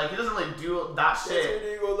it. Like he doesn't really do that shit.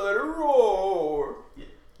 Desert Eagle, let it roar. You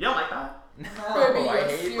don't like that? Baby, I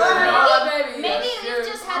yes, hate you that. are. Baby, Maybe yes, we you're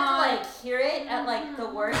just had to fine. like hear it at like the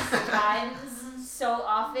worst times so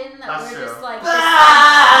often that That's we're true. just like,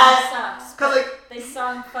 Ah! this song sucks. Cause like This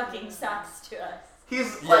song fucking sucks to us.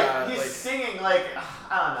 he's Yeah, he's like- singing like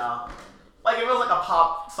I don't know. Like if it was like a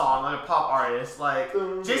pop song, like a pop artist, like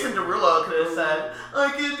Jason Derulo could have said, "I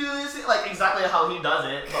can do this," like exactly how he does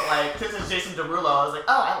it. But like since it's Jason Derulo, I was like,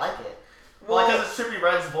 "Oh, I like it." Well, like because it's Trippie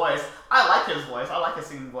Redd's voice, I like his voice. I like his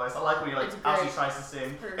singing voice. I like when he like It's actually great. tries to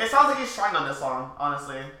sing. Perfect. It sounds like he's trying on this song,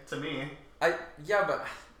 honestly, to me. But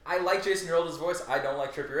I like Jason Derulo's voice. I don't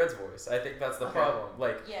like Trippie Redd's voice. I think that's the Okay. problem.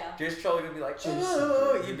 Like Yeah. Jason Derulo would be like, Jason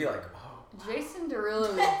oh, Derulo. you'd be like, oh. Jason Derulo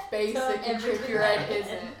is basic and Everything Trippie Redd like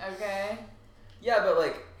isn't, okay? Yeah, but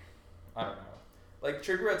like, I don't know. Like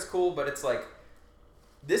Trippie Redd's cool, but it's like,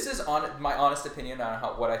 this is my honest opinion on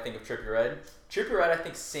what I think of Trippie Redd. Trippie Redd, I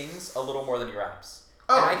think, sings a little more than he raps.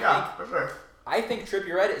 Oh And yeah, for sure. I think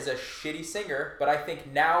Trippie Redd is a shitty singer, but I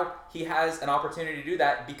think now he has an opportunity to do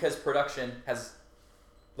that because production has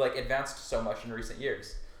like advanced so much in recent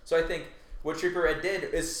years. So I think what Trippie Redd did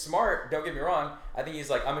is smart, don't get me wrong. I think he's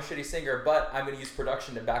like, I'm a shitty singer, but I'm going to use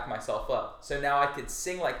production to back myself up. So now I could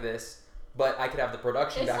sing like this, but I could have the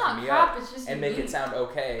production It's backing not me crap, up it's just and make it unique. sound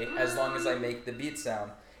okay as long as I make the beat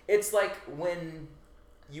sound. It's like when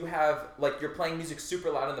you have, like, you're playing music super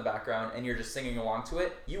loud in the background and you're just singing along to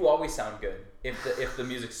it, you always sound good. If the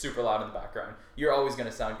music's super loud in the background, you're always going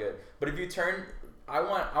to sound good. But if you turn, I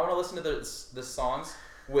want to listen to the songs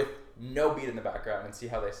with no beat in the background and see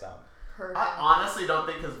how they sound. Perfect. I honestly don't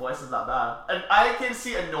think his voice is that bad, and I can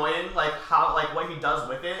see annoying like how like what he does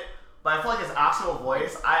with it. But I feel like his actual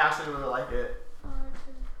voice, I actually really like it.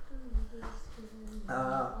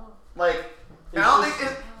 Like, and I don't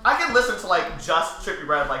think I can listen to like just Trippie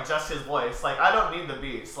Redd, like just his voice. Like I don't need the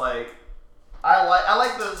beats. Like I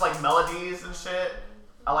like those like melodies and shit.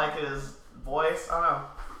 I like his voice. I don't know.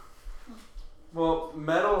 Well,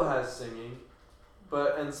 metal has singing,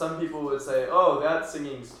 and some people would say, "Oh, that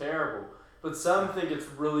singing's terrible," but some think it's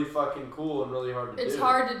really fucking cool and really hard to do. It's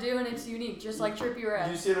hard to do and it's unique, just like Trippie Do you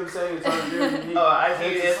Redd. see what I'm saying? It's hard to do. And unique. Oh, I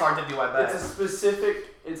think It's it a- is hard to do. I bet.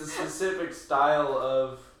 It's a specific style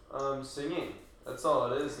of singing. That's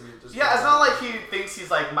all it is. And it just Yeah, it's not like he thinks he's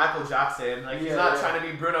like Michael Jackson. Like he's Yeah, not yeah. trying to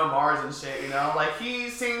be Bruno Mars and shit. You know, like he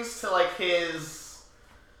sings to like his,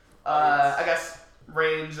 I guess,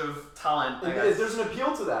 range of talent. I guess. There's an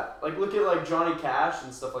appeal to that. Like look at like Johnny Cash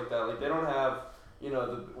and stuff like that. Like they don't have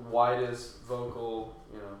the widest vocal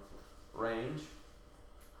range,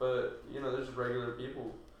 but there's regular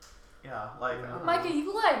people. Yeah, like. Micah,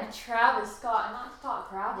 you like Travis Scott, and not to talk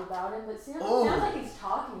crap about him, but seriously, Ooh. it sounds like he's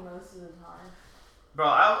talking most of the time. Bro,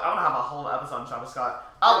 I want to have a whole episode on Travis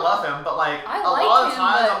Scott. I love him, but like I a like lot of him,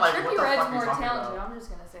 times but I'm like, what Trippie the Redd's fuck are you more talking talented. about? I'm just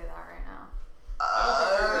gonna say that right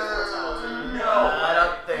now. No, I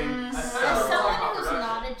don't think As so. someone who's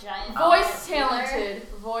not a giant Voice fan of Taylor, talented.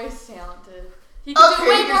 Voice talented. He can Okay, do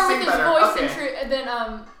way he can more sing with his better. voice Okay. than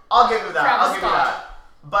I'll give you that. Travis I'll give you Scott. that.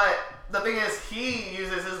 But the thing is, he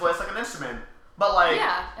uses his voice like an instrument, but like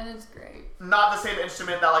yeah, and it's great. not the same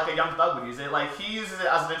instrument that like a Young Thug would use it. Like he uses it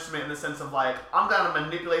as an instrument in the sense of like I'm gonna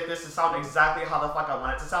manipulate this to sound exactly how the fuck I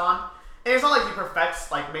want it to sound. And it's not like he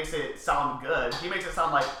perfects, like makes it sound good. He makes it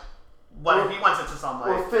sound like what Or- he wants it to sound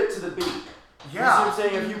Or like. fit to the beat. You see what Yeah. I'm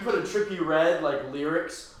saying? If you put a Trippie Redd like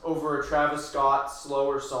lyrics over a Travis Scott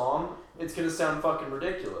slower song, it's gonna sound fucking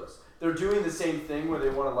ridiculous. They're doing the same thing where they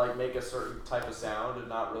want to like make a certain type of sound and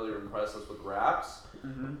not really impress us with raps.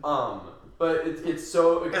 But it It's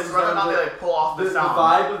comes whether or down not to they like pull off the the sound.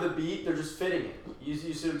 vibe of the beat. They're just fitting it. You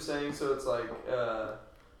see what I'm saying? So it's like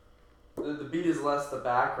the beat is less the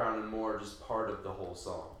background and more just part of the whole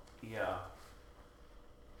song. Yeah.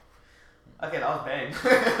 Okay, that was bang.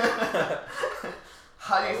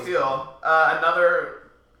 How do you feel? Another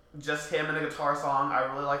just him and a guitar song. I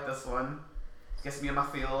really like this one. Gets me in my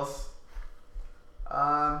feels.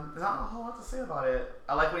 There's not a whole lot to say about it.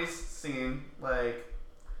 I like what he's singing. Like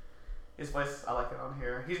his voice, I like it on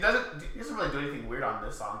here. He doesn't really do anything weird on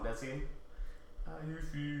this song, does he? How you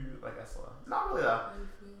feel? Like I saw. Not really though.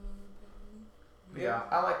 Yeah,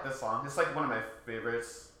 I like this song. It's like one of my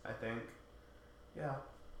favorites, I think. Yeah.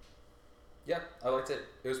 Yeah, I liked it.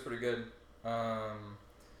 It was pretty good.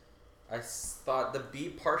 Thought the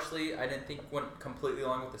beat partially I didn't think went completely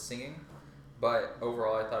along with the singing, but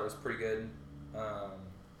overall I thought it was pretty good. I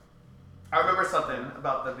remember something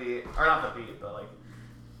about the beat, or not the beat, but like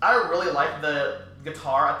I really like the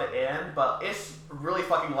guitar at the end, but it's really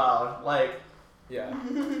fucking loud. Like Yeah.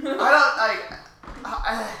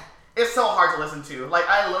 It's so hard to listen to. Like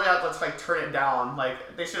I literally have to like turn it down.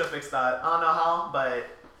 Like they should have fixed that. I don't know how, but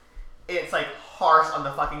it's like harsh on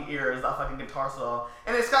the fucking ears, that fucking guitar solo.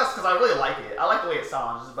 And it's because I really like it. I like the way it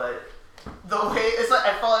sounds, but the way it's like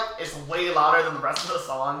I felt like it's way louder than the rest of the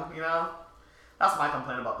song. You know, that's my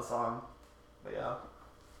complaint about the song. But yeah.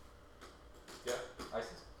 Yeah.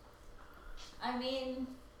 Isis. I mean,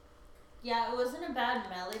 yeah, it wasn't a bad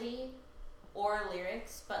melody or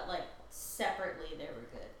lyrics, but like separately they were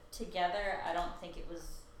good. Together, I don't think it was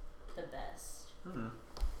the best.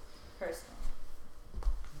 Personally.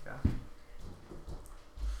 Okay.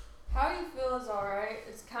 How You Feel is alright.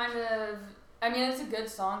 It's kind of, I mean, it's a good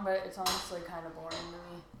song, but it's honestly kind of boring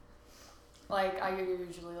to me. Like, I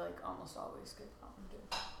usually, like, almost always skip that one, too.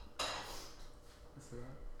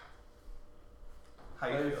 How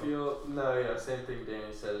you feel? No, yeah, same thing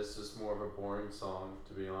Danny said. It's just more of a boring song,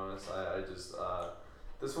 to be honest. I just,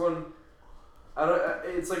 this one, I don't,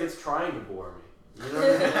 it's like it's trying to bore me. You know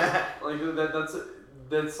what I mean? Like,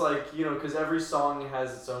 that's like, you know, because every song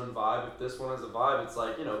has its own vibe. If this one has a vibe, it's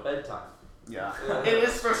like, you know, bedtime. Yeah. It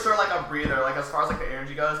is for sure like a breather, like as far as like the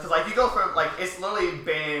energy goes. Because like you go from, like, it's literally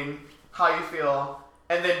Bang, How You Feel,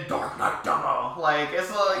 and then Dark Knight Demo. Like,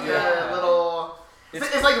 it's like a little...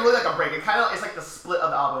 It's like really like a break. It kind of, it's like the split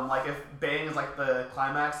of the album. Like if Bang is like the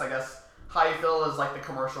climax, I guess How You Feel is like the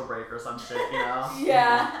commercial break or some shit, you know?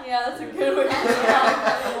 Yeah, that's a good way to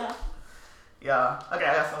say it. Yeah. Okay,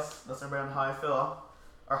 I guess that's everybody on How I Feel.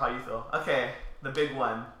 Or How You Feel. Okay, the big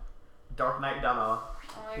one. Dark Knight Demo.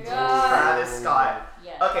 Oh my god. Travis Scott.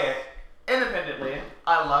 Yeah. Okay, independently,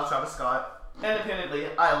 I love Travis Scott. Independently,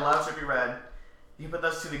 I love Trippie Redd. You put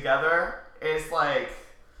those two together, it's like...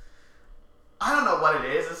 I don't know what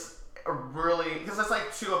it is. It's a really... Because it's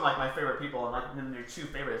like two of like my favorite people, and like when your two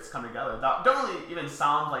favorites come together that don't really even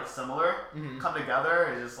sound like similar. Come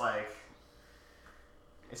together, it's just like...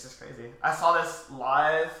 It's just crazy. I saw this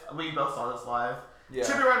live. We both saw this live. Yeah.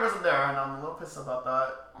 Trippie Redd wasn't there, and I'm a little pissed about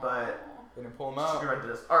that. But They didn't pull him out. Trippie Redd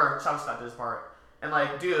did his, or Travis Scott did his part. And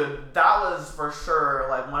like, dude, that was for sure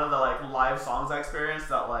like one of the like live songs I experienced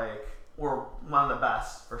that like were one of the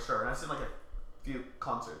best for sure. And I've seen like a few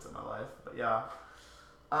concerts in my life, but yeah.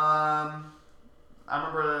 I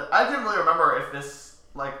didn't really remember if this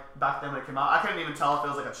like back then when it came out. I couldn't even tell if it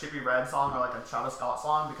was like a Trippie Redd song or like a Travis Scott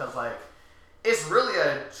song because like it's really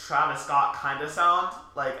a Travis Scott kind of sound.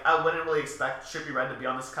 Like I wouldn't really expect Trippie Redd to be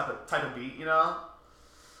on this type of beat, you know.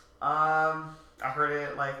 I heard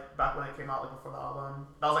it like back when it came out, like before the album.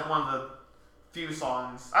 That was like one of the few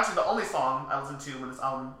songs, actually the only song I listened to when this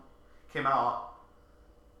album came out,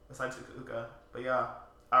 besides Uka Uka. But yeah,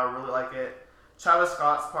 I really like it. Travis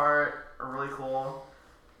Scott's part are really cool.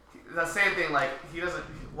 The same thing, like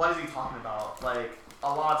what is he talking about? Like a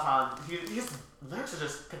lot of times, his lyrics are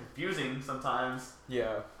just confusing sometimes.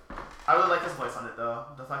 Yeah. I really like his voice on it though.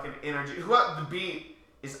 The fucking energy. The beat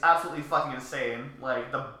is absolutely fucking insane.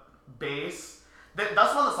 Like the bass.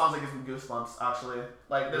 That's one of the songs that gives me goosebumps. Actually,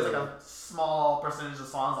 like there's like a small percentage of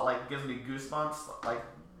songs that like gives me goosebumps. Like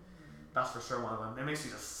that's for sure one of them. It makes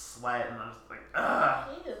you just sweat and I'm just like, ugh.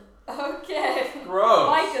 Ew. Okay. Gross.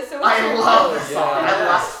 Micah, so what's I your love this Yeah. song. I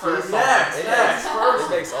lust for this song. Next. It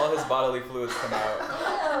makes all his bodily fluids come out.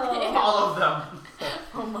 Ew. All of them.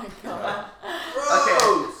 Oh my god.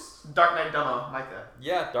 Gross. Dark Knight Demo, Micah.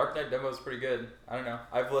 Yeah, Dark Knight Demo is pretty good. I don't know.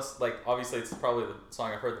 I've listened, like, obviously it's probably the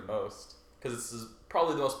song I've heard the most. Because this is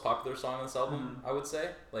probably the most popular song on this album, I would say.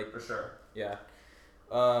 Like, For sure. yeah.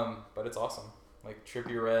 But it's awesome. Like,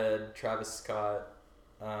 Trippie Redd, Travis Scott.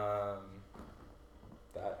 That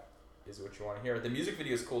is what you want to hear. The music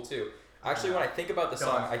video is cool, too. Actually, when I think about the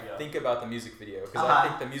song, I think about the music video. Because I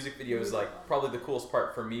think the music video is, like, probably the coolest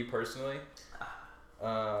part for me personally.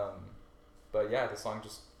 But yeah, the song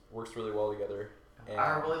just works really well together. And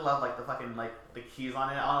I really love like the fucking like the keys on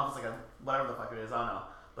it. I don't know if it's like a whatever the fuck it is. I don't know.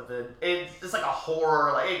 But it's like a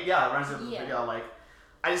horror. Like it reminds me of the video. Like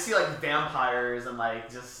I just see like vampires and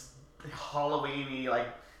like just Halloweeny like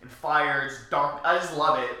and fires, dark. I just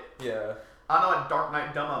love it. Yeah. I don't know what Dark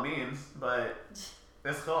Knight Dumbo means, but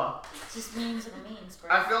it's cool. It just means what it means, bro.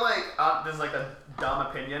 I feel like this is like a dumb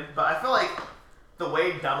opinion, but I feel like the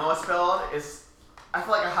way Dumbo is spelled is, I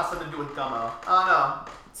feel like it has something to do with Gummo.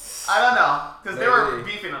 I don't know, because they were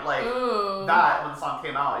Maybe. beefing it like Ooh. that when the song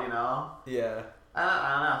came out, you know. Yeah. I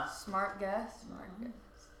don't know. Smart guess.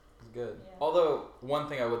 It's good. Yeah. Although, one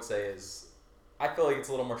thing I would say is, I feel like it's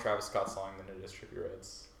a little more Travis Scott song than it is Trippie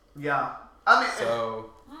Redd's. Yeah, I mean. So,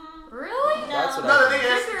 Really? No. That's what No, the thing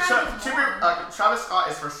is, Trippie Redd is Travis Scott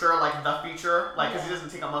is for sure like the feature, like because he doesn't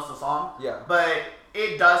take up most of the song, yeah. but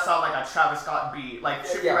it does sound like a Travis Scott beat, like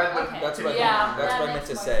Trippie Yeah. Redd would. Okay. That's what Yeah, that's that what I meant makes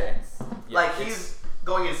to more say. sense. Yeah, Like it's- he's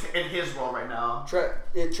going in his role right now.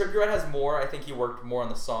 Trippie Redd has more. I think he worked more on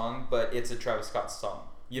the song, but it's a Travis Scott song.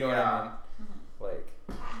 You know what I mean? Like,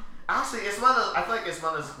 Actually, it's one of those. I feel like it's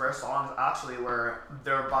one of those rare songs actually where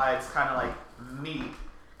their vibes kind of like meet.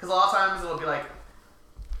 Because a lot of times it'll be like,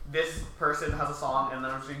 this person has a song and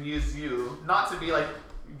then we're gonna use you, not to be like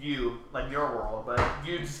you, like your world, but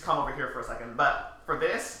you just come over here for a second. But for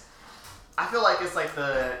this, I feel like it's like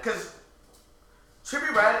because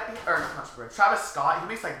Trippie Redd, or not Trippie Redd, Travis Scott, he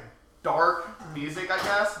makes like dark music, I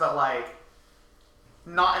guess, but like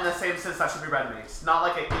not in the same sense that Trippie Redd makes. Not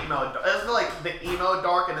like an emo. I just feel like the emo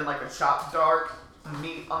dark and then like the chop dark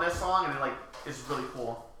meet on this song, and it like is really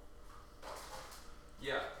cool.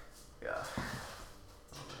 yeah. Yeah.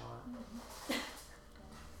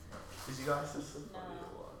 Did you guys?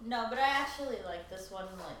 No, but I actually like this one,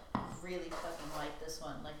 like, really fucking like this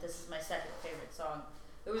one. Like, this is my second favorite song.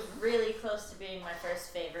 It was really close to being my first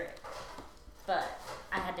favorite, but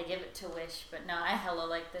I had to give it to Wish. But no, I hella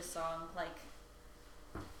like this song.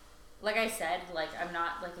 Like I said, like, I'm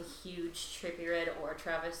not, like, a huge Trippie Redd or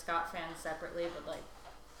Travis Scott fan separately, but, like,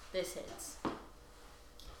 this hits.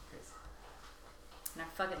 And I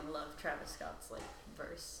fucking love Travis Scott's, like,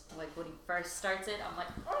 verse. Like, when he first starts it, I'm like,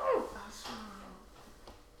 oh!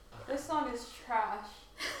 This song is trash.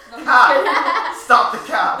 Stop the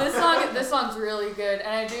cap. This song's really good, and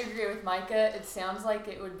I do agree with Micah. It sounds like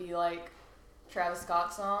it would be like Travis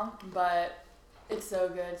Scott's song, but it's so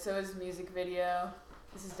good. So is the music video.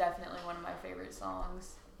 This is definitely one of my favorite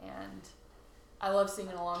songs, and I love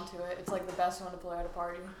singing along to it. It's like the best one to play at a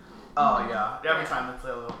party. Oh yeah. Every time they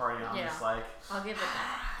play a little party, I'm Yeah. just like, I'll give it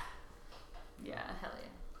that. Yeah. Hell yeah.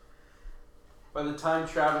 By the time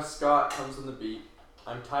Travis Scott comes on the beat,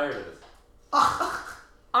 I'm tired of it.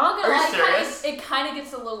 I'm not Are gonna you lie, serious? it kind of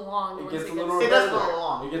gets a little long. It once gets a little it repetitive. does go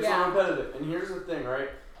long. It gets a little repetitive. And here's the thing, right?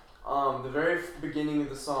 The very beginning of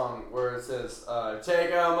the song where it says,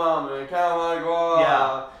 take a moment, come on, go.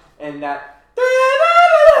 Yeah. And that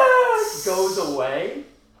goes away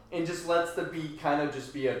and just lets the beat kind of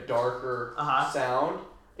just be a darker sound.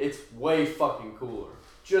 It's way fucking cooler.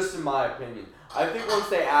 Just in my opinion. I think once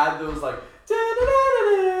they add those like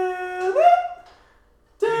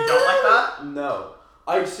You don't like that? No.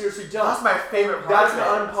 I seriously don't. That's my favorite part. That's of it.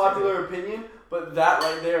 an unpopular opinion, but that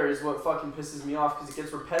right there is what fucking pisses me off because it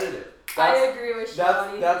gets repetitive. I That's, agree with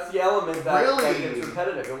Shawty. that's the element that Really? gets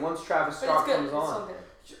repetitive. And once Travis But Scott it's good. comes It's on, so good.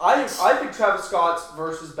 I think Travis Scott's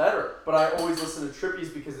verse is better, but I always listen to Trippie's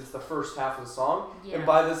because it's the first half of the song. Yeah. And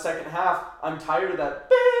by the second half, I'm tired of that.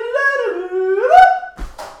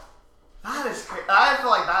 That is crazy. I feel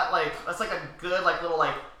like that's like a good like little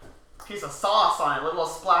like piece of sauce on it, little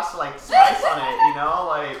splash of like spice on it, you know?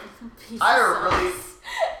 Like Piece I of really, sauce.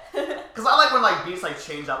 because I like when like beats like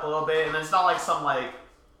change up a little bit, and it's not like some like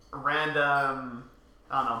random,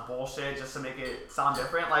 I don't know, bullshit just to make it sound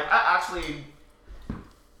different. Like I actually,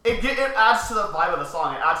 it adds to the vibe of the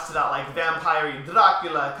song. It adds to that like vampire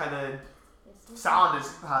Dracula kind of sound it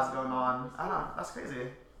has going on. I don't know. That's crazy.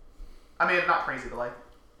 I mean, not crazy, but like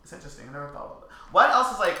it's interesting. I never thought about it. What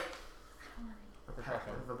else is like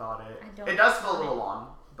repetitive about it? I don't It does feel a know. little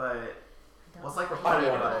long, but Don't what's like know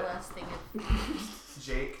repetitive what about the it? last thing is-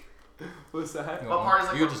 Jake, What's that? Go what on. part is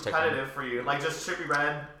like You just take one. repetitive for you? Like just Trippie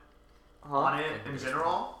Redd on it in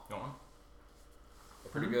general? Go on.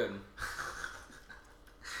 They're pretty good.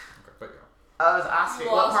 Okay, but yeah. I was asking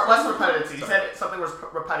what Lost part. What's them. repetitive to you? You said something was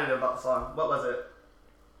repetitive about the song. What was it?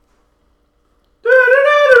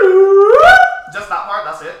 Just that part.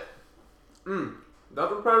 That's it.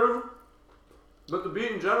 That's repetitive. But the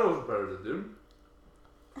beat in general is repetitive, dude.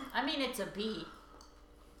 I mean, it's a B.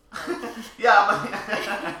 Yeah.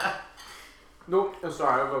 But Nope, I'm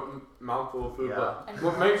sorry, I have a mouthful of food, Yeah. but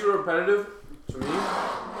what makes it repetitive to me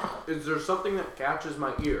is there's something that catches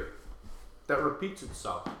my ear that repeats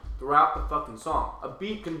itself throughout the fucking song. A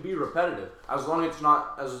beat can be repetitive as long as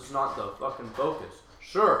it's not the fucking focus.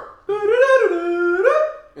 Sure.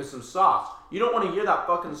 And some sauce. You don't want to hear that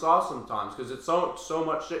fucking sauce sometimes because it's so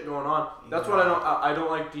much shit going on. That's what I don't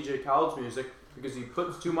like DJ Khaled's music because he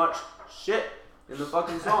puts too much shit in the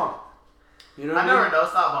fucking song. You know what I mean? never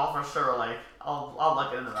noticed that, but I'll for sure like I'll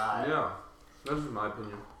look into that. Yeah, that's my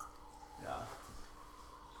opinion.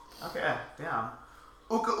 Yeah. Okay. Damn.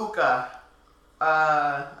 Uka Uka.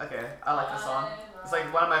 Okay. I like this song. It's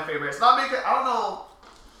like one of my favorites. Not because I don't know.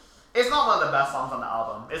 It's not one of the best songs on the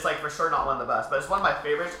album. It's like for sure not one of the best, but it's one of my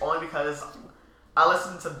favorites only because I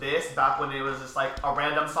listened to this back when it was just like a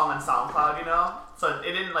random song on SoundCloud, you know? So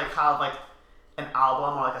it didn't like have like an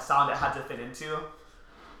album or like a sound it had to fit into.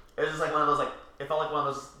 It was just like one of those like, it felt like one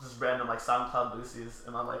of those just random like SoundCloud Lucy's,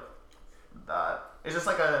 and I'm like, that. It's just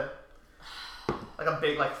like a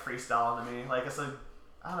big like freestyle to me. Like it's a,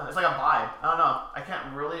 I don't know, it's like a vibe. I don't know. I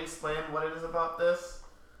can't really explain what it is about this,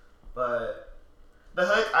 but the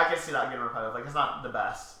hook, I can see that getting repetitive. Like, it's not the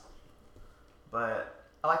best, but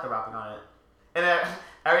I like the rapping on it. And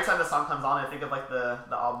every time the song comes on, I think of like the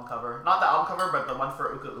album cover. Not the album cover, but the one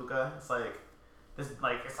for Uka Uka. It's like this,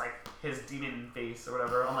 like it's like his demon face or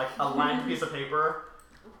whatever on like a lined piece of paper.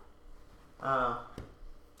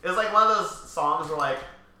 It was like one of those songs where like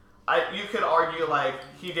you could argue like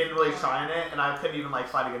he didn't really try in it, and I couldn't even like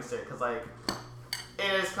fight against it because like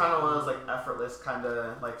it is kind of one of those like effortless kind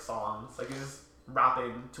of like songs. Like he's just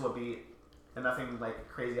rapping to a beat and nothing like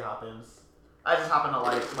crazy happens. I just happen to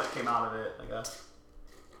like what came out of it, I guess.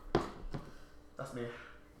 That's me.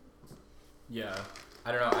 Yeah,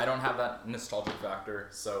 I don't know. I don't have that nostalgic factor,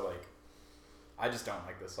 so like, I just don't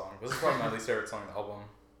like this song. This is probably my least favorite song on the album.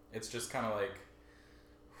 It's just kind of like,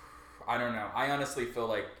 I don't know. I honestly feel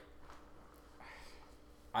like,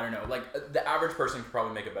 I don't know. Like the average person could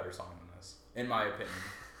probably make a better song than this, in my opinion.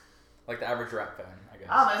 Like the average rap fan, I guess.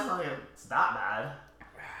 I don't know, it's not like it's that bad.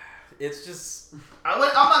 It's just. I'm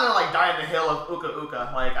not gonna like die in the hill of Uka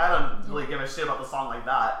Uka. Like I don't really give a shit about the song like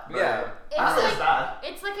that. But Yeah. I don't think it's bad.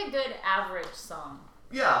 It's like a good average song,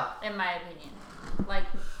 Yeah. in my opinion. Like,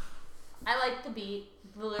 I like the beat.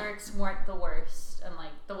 The lyrics weren't the worst, and like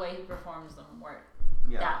the way he performs them weren't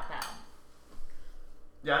that bad.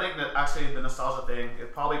 Yeah, I think that actually the nostalgia thing,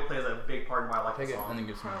 it probably plays a big part in why I like the And song. then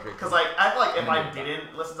give some Drake. Because like I feel like if And then I give it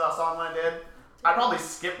didn't listen to that song when I did, I'd probably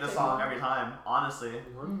skip the song every time. Honestly.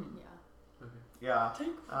 Yeah.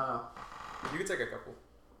 Yeah. You could take a couple.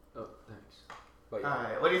 Oh, thanks. But All yeah.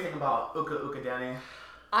 right. What do you think about Uka Uka, Danny?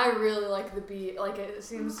 I really like the beat. Like, it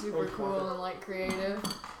seems super cool and like creative.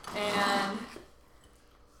 And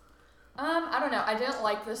I don't know. I didn't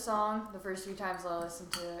like this song the first few times I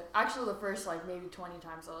listened to it. Actually, the first like maybe 20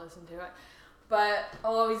 times I listened to it. But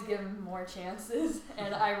I'll always give him more chances,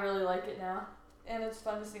 and I really like it now. And it's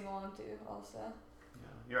fun to sing along to, also. Yeah,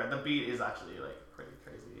 you're right. The beat is actually like pretty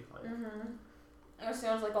crazy. Like And it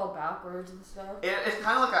sounds like all backwards and stuff. it's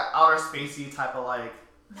kind of like an outer spacey type of like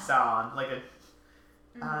sound. Like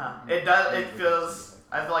it does. It feels.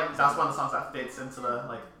 I feel like that's one of the songs that fits into the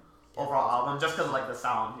like overall album, just because of like the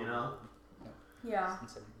sound, you know. Yeah.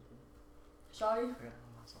 Shawty?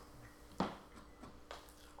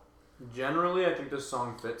 Generally, I think this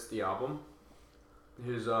song fits the album.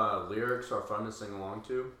 His lyrics are fun to sing along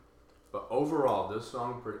to, but overall, this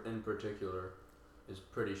song in particular is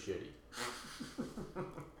pretty shitty.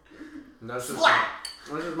 And that's just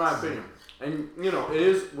my opinion. And you know, it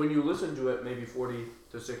is when you listen to it maybe 40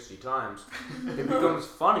 to 60 times, it becomes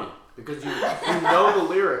funny because you know the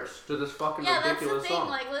lyrics to this fucking ridiculous that's the thing. song.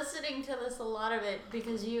 Like listening to this, a lot of it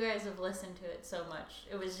because you guys have listened to it so much.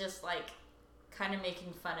 It was just like kind of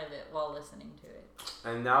making fun of it while listening to it.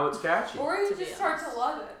 And now it's catchy. Or you To be just start to honest.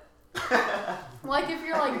 love it. Like if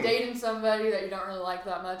you're like dating somebody that you don't really like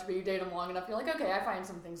that much, but you date them long enough, you're like, okay, I find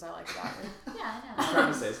some things I like about her. Yeah, I You know.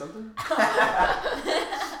 trying to say something?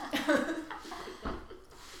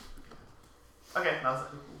 Okay, that was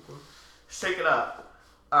cool. Shake it up.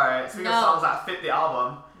 All right. Speaking of No. songs that fit the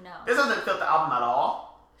album, No. this doesn't fit the album at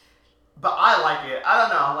all, but I like it. I don't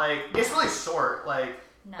know. Like it's really short. Like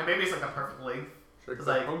No. and maybe it's like a perfect length. Shake It's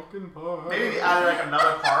the like- pumpkin pie. Maybe if you added like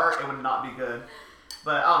another part, it would not be good.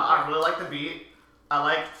 But I really like the beat. I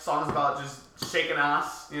like songs about just shaking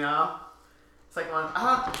ass. You know, it's like one.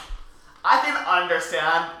 I can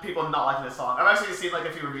understand people not liking this song. I've actually seen like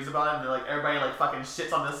a few reviews about it, and they're like everybody like fucking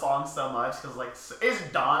shits on this song so much because like it's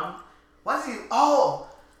dumb. What is he? Oh,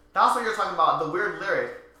 that's what you're talking about. The weird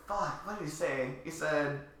lyric. Fuck. What did he say? He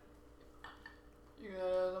said. You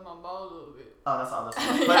gotta let my balls a little bit. Oh, that's not this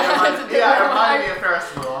one. Yeah, But it it's a reminded, different it reminded one. me of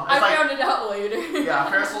Ferris Wheel. It's I like, found it out later. yeah,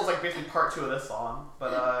 Ferris Wheel is like basically part 2 of this song.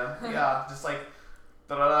 But yeah, just like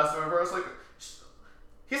da da da. So remember, it's like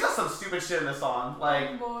He says some stupid shit in this song,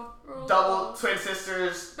 like Boy, roll double on. twin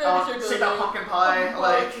sisters, Baby shake that pumpkin pie,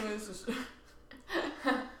 like What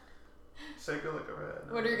shake it like a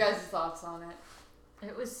red. are your guys' thoughts on it?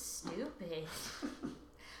 It was stupid.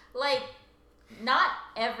 Like, not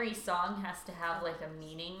every song has to have like a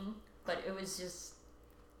meaning, but it was just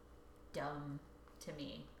dumb to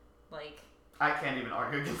me. Like, I can't even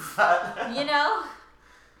argue against that. you know?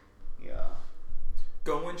 Yeah.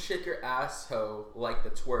 Go and shake your ass hoe like the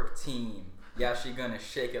twerk team. Yeah, she gonna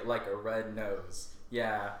shake it like a red nose.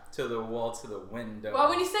 Yeah, to the wall, to the window. Well,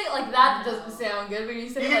 when you say it like that, it doesn't sound good. But when you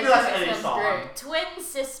say You it can like do that that, to it any sounds song. great. Twin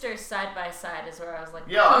sisters side by side is where I was like,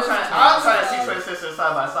 Yo, I'm trying to see twin sisters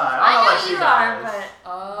side by side. I I don't know know like you guys. are, but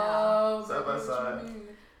Oh, Side by baby, what side. you mean?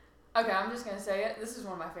 Okay, I'm just gonna say it. This is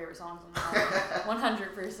one of my favorite songs on the album.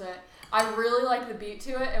 100%. I really like the beat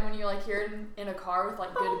to it, and when you like hear it in a car with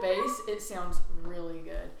like good bass, it sounds really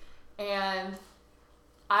good. And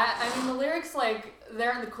I mean the lyrics, like, they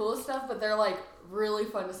aren't the coolest stuff, but they're like really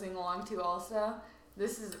fun to sing along to also.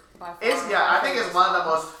 This is by far It's my I think favorite it's one of the song.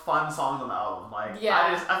 most fun songs on the album. Like Yeah.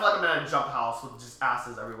 I feel like I'm in a jump house with just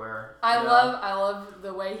asses everywhere. I you know? love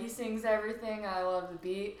the way he sings everything. I love the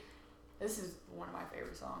beat. This is one of my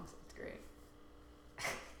favorite songs. It's great.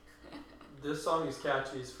 This song is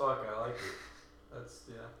catchy as fuck. I like it. That's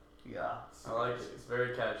Yeah. I like it. It's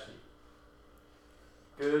very catchy.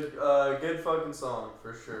 Good, good fucking song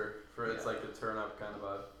for sure. It's Yeah. like a turn up kind of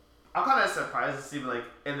vibe. I'm kind of surprised to see like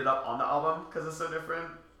ended up on the album because it's so different.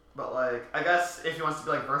 But like, I guess if he wants to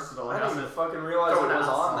be like versatile, I he didn't has even to. fucking realize throw it an was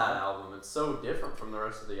ass on song. that album. It's so different from the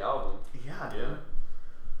rest of the album. Yeah, dude.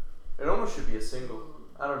 Yeah. It almost should be a single.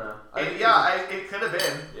 I don't know. It could have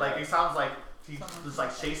been. Yeah. Like it sounds like he someone was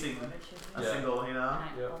like said chasing what it should be. a Yeah. single, you know. And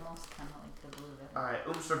I Yeah. almost kind of like the blue better. All right,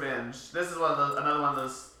 Oomp's Revenge. This is another one of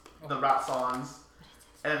those the rap songs,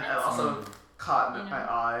 and also caught You my know.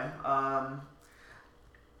 eye.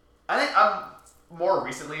 I think I'm more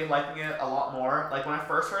recently liking it a lot more. Like when I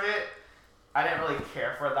first heard it, I didn't really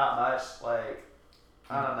care for it that much. Like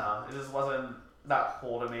I don't know, it just wasn't that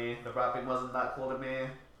cool to me. The rapping wasn't that cool to me.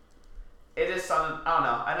 It just sounded, I don't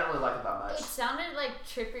know, I didn't really like it that much. It sounded like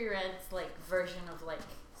Trippie Redd's like version of like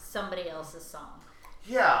somebody else's song.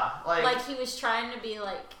 Yeah, Like he was trying to be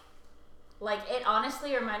like it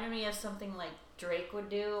honestly reminded me of something like Drake would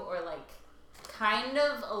do, or like kind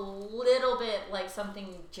of a little bit like something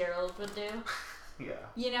Gerald would do, yeah.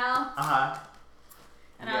 you know? Uh-huh.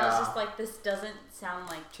 And I was just like, this doesn't sound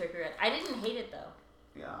like Trippie Redd. I didn't hate it though.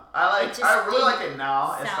 Yeah. It just I really like didn't it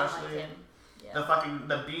now, Sound especially like him. Yeah.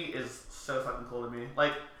 the beat is so fucking cool to me.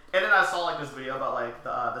 Like, and then I saw like this video about like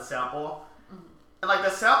the sample, and like the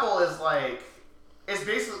sample is like, it's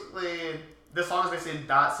basically, the song is basically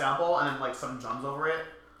that sample and then like some drums over it,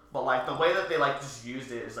 but like the way that they like just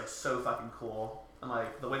used it is like so fucking cool, and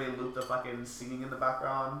like the way they loop the fucking singing in the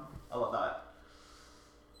background, I love that.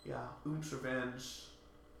 Yeah, Oomp's Revenge.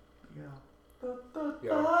 Yeah.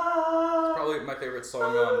 Yeah. Probably my favorite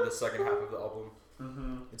song on the second half of the album.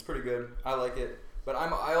 Mm-hmm. It's pretty good. I like it, but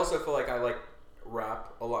I also feel like I like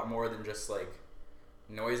rap a lot more than just like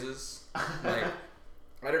noises. Like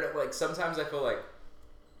I don't know. Like sometimes I feel like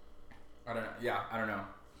I don't know. Yeah, I don't know.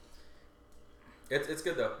 It's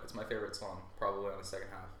good though. It's my favorite song probably on the second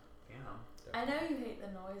half. Yeah. I know you hate the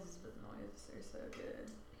noises, but the noises are so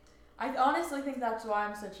good. I honestly think that's why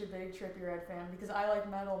I'm such a big Trippie Redd fan, because I like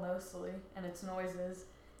metal mostly, and it's noises.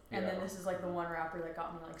 And then Yeah. this is like the one rapper that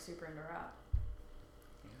got me like super into rap.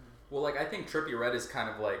 Well, like I think Trippie Redd is kind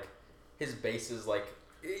of like his bass is like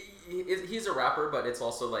he's a rapper, but it's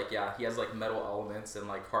also like he has like metal elements and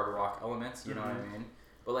like hard rock elements. You know what I mean?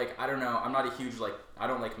 But like I don't know, I'm not a huge like I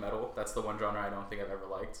don't like metal. That's the one genre I don't think I've ever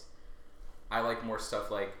liked. I like more stuff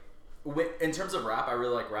like in terms of rap, I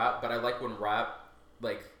really like rap, but I like when rap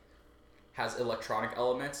like has electronic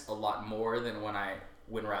elements a lot more than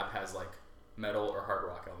when rap has like metal or hard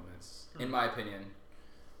rock elements, in my opinion.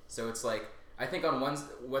 So it's like I think on one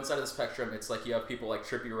side of the spectrum, it's like you have people like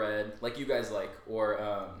Trippie Redd, like you guys like,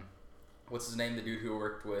 or what's his name, the dude who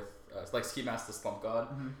worked with like Ski Mask the Slump God.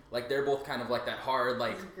 Like they're both kind of like that hard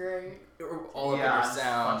like It's great. all up in your just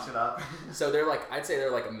sound. punch it up. So they're like, I'd say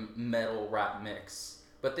they're like a metal rap mix.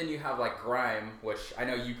 But then you have like grime, which I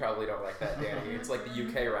know you probably don't like that, Danny. It's like the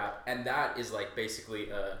UK rap, and that is like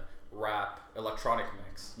basically a rap electronic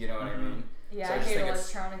mix. You know what I mean? Yeah, So I I just hate think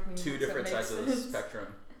it's electronic music. Two so it different makes sides of the sense. spectrum.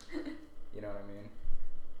 You know what I mean?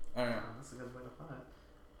 I don't know. That's a good way to put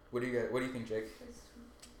it. What do you think, Jake?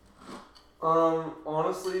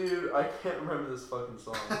 Honestly, dude, I can't remember this fucking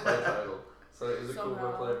song by title. So is it cool if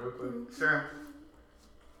I play it real quick? Sure.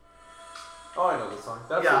 Oh, I know this song.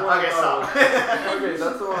 That's Yeah, the one okay, I thought stop. it was. Okay,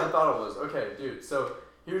 that's the one I thought it was. Okay, dude. So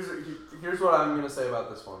Here's what I'm gonna say about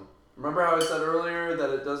this one. Remember how I said earlier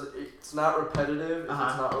that it's not repetitive if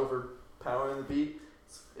it's not overpowering the beat?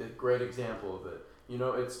 It's a great example of it. You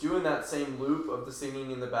know, it's doing that same loop of the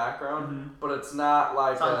singing in the background, but it's not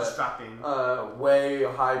like it's not distracting. Way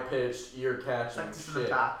high pitched, ear catching It's just shit. in the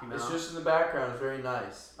back, you know? It's just in the background. It's very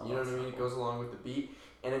nice. You know what I mean? It goes along with the beat,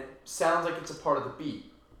 and it sounds like it's a part of the beat.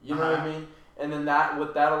 You know what I mean? And then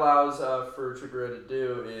what that allows for Trippie Redd to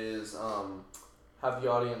do is have the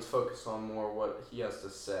audience focus on more what he has to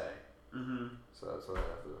say. So that's what I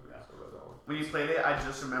have to say about that one. When you played it, I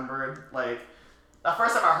just remembered, like, the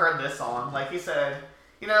first time I heard this song, like, he said,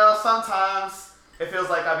 you know, sometimes it feels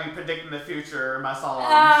like I be predicting the future in my songs.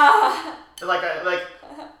 I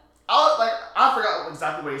forgot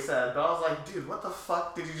exactly what he said, but I was like, dude, what the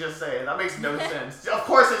fuck did you just say? That makes no sense. Of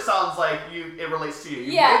course it sounds like it relates to you.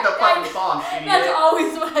 You made the fucking song, idiot. That's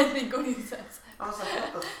always what I think when he says. I was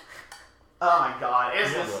like, what the oh my god,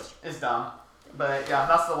 it's dumb. But yeah,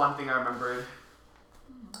 that's the one thing I remembered.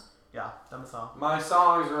 Yeah, dumb song. My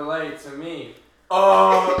songs relate to me.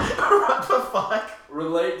 What the fuck?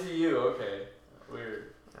 Relate to you, okay.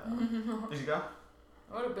 Weird. Yeah. Did you go?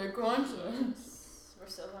 What a big coincidence. We're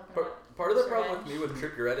still talking about Part of the problem with me with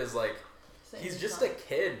Trippie Redd is like he's just a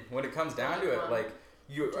kid when it comes down to it. Like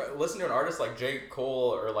you listen to an artist like J.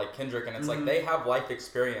 Cole or like Kendrick, and it's like they have life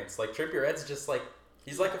experience. Like Trippie Redd's just like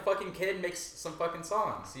he's like a fucking kid, makes some fucking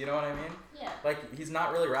songs. You know what I mean? Yeah. Like he's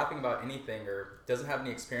not really rapping about anything or doesn't have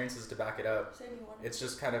any experiences to back it up. It's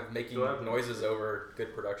just kind of making noises over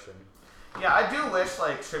good production. Yeah, I do wish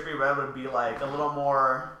like Trippie Redd would be like a little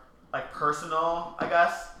more like personal, I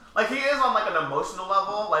guess. Like he is on like an emotional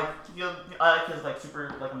level. Like I like his like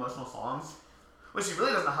super like emotional songs, which he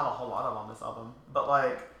really doesn't have a whole lot of on this album. But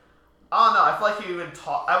like I don't know, I feel like he would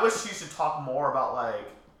talk. I wish he should talk more about like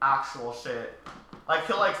actual shit. Like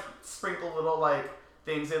he'll like sprinkle little like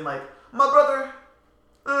things in like my brother,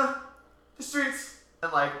 the streets,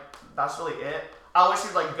 and like that's really it. I wish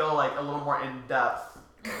he'd like go like a little more in depth.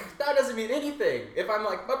 That doesn't mean anything. If I'm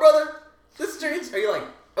like my brother, the streets, are you like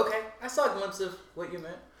okay? I saw a glimpse of what you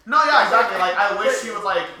meant. No, yeah, exactly. Like I wish he would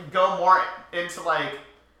like go more into like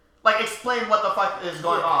explain what the fuck is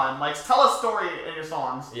going on. Like tell a story in your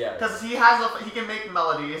songs. Yeah. Because he can make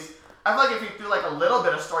melodies. I feel like if he threw like a little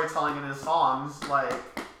bit of storytelling in his songs, like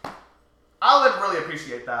I would really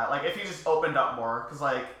appreciate that. Like if he just opened up more, because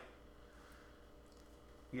like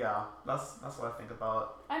yeah, that's what I think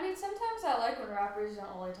about. I mean, sometimes I like when rappers don't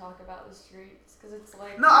only talk about the streets, because it's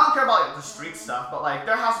like No, I don't care about like the street stuff, but like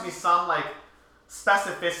there has to be some like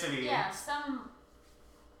specificity. Yeah, some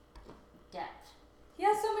depth. he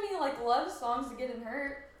has so many like love songs to get in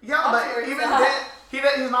hurt. Yeah, That's but where even it's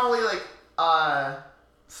then, he's not really like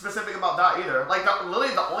specific about that either. Like literally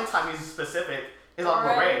the only time he's specific is on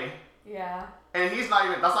Ray. Yeah. And that's not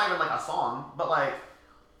even like a song, but like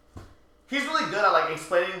he's really good at like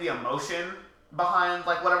explaining the emotion behind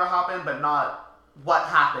like whatever happened, but not what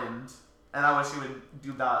happened. And I wish he would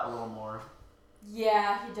do that a little more.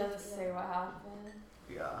 Yeah, he doesn't say what happened.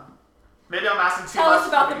 Yeah. Maybe I'm asking too Tell much. us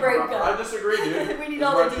about the Maybe breakup. I disagree, dude. We need It's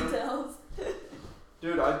all the my truth. details.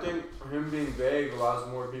 Dude, I think him being vague allows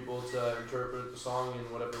more people to interpret the song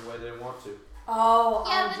in whatever way they want to. Oh,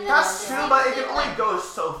 Yeah, I but do That's like true, that. but it can only go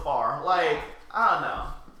so far. Like, I don't know.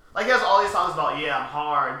 Like, he has all these songs about, yeah, I'm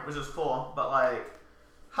hard, which is cool, but like,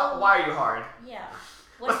 why are you hard? Yeah.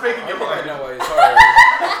 Let's make it I get think I hard. know why he's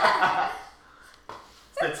hard.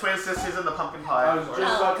 The twin sisters in the pumpkin I pie. was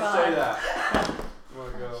just about to say that. You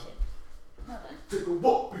wanna Oh, go? shit. Hold on. Take a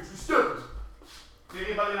walk, bitch, steps. Did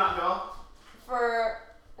anybody not go? For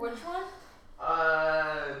which one?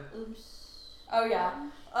 Oops. Oh yeah.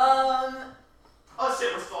 Oh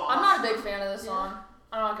shit, we're still on. I'm not a big fan of this song.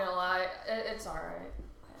 I'm not gonna lie. It's alright.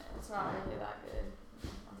 It's not really that good.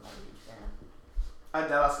 I'm not a huge fan. I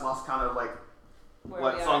deadass lost kind of like Where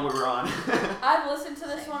what we song are. we were on. I've listened to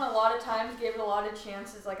this one a lot of times, gave it a lot of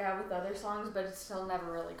chances like I have with other songs, but it still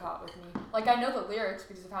never really caught with me. Like I know the lyrics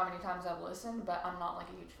because of how many times I've listened, but I'm not like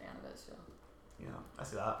a huge fan of it still. Yeah, I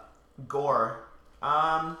see that. Gore.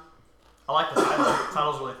 I like the title. The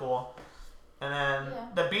title's really cool. And then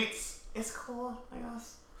the beats is cool, I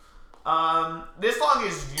guess. This song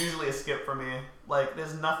is usually a skip for me. Like,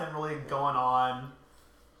 there's nothing really going on.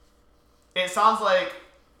 It sounds like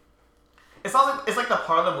it's like the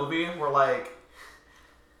part of the movie where like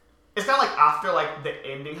it's kind of like after like the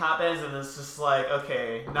ending happens and it's just like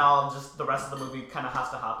okay, now just the rest of the movie kind of has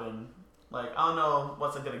to happen. Like I don't know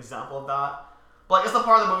what's a good example of that. But like it's the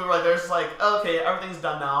part of the movie where like there's like okay, everything's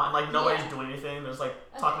done now, and like nobody's Yeah. doing anything. There's like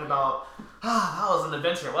Okay, talking yeah. about that was an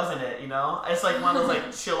adventure, wasn't it? You know, it's like one of those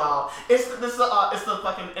like chill out. It's the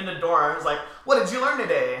fucking in the door. It's like, what did you learn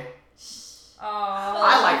today? Oh,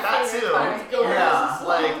 I like that favorite too. part. Yeah,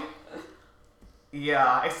 like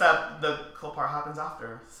yeah, except the cool part happens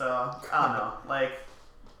after. So I don't know. Like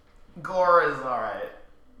gore is alright.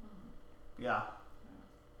 Yeah.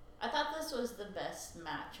 I thought this was the best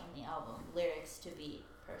match on the album, lyrics to beat,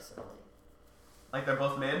 personally. Like they're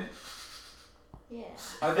both mid. Yeah.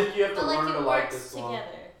 I think you have to But like learn it to like works this song.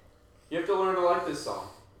 together. You have to learn to like this song.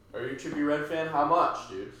 Are you a Trippie Redd fan? How much,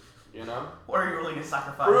 dude? You know? What are you willing to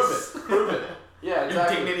sacrifice? Prove it. Prove it. Yeah, Your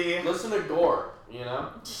exactly. dignity. Listen to Gore, you know?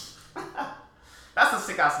 That's a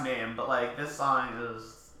sick ass name, but like this song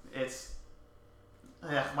it's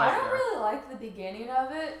yeah, my I don't favorite. really like the beginning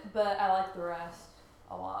of it, but I like the rest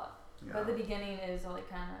a lot. Yeah. But the beginning is like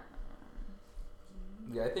kind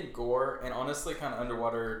of. Yeah, I think Gore and honestly kind of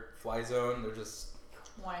Underwater Fly Zone. They're just.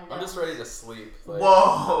 Wind I'm down. just ready to sleep. Like,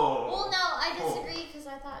 Whoa. Well, no, I disagree because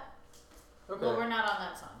I thought. Okay. Well, we're not on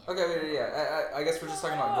that song yet. Okay, yeah. I guess we're just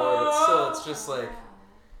talking about Gore, but still, it's just like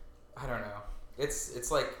I don't know.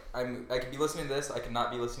 It's like I could be listening to this. I could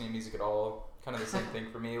not be listening to music at all. Kind of the same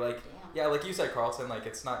thing for me. Like Damn. yeah, like you said, Carlton. Like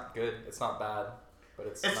it's not good. It's not bad, but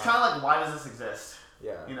it's. It's not, kind of like why does this exist?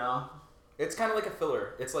 yeah. You know? It's kind of like a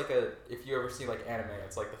filler. It's like if you ever see like anime,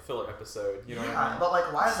 it's like the filler episode. You know what I mean? But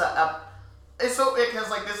like why is that? It's so because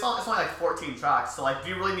like this song it's only like 14 tracks. So like do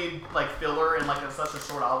you really need like filler in like such a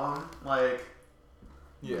short album? Like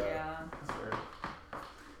Yeah. that's weird.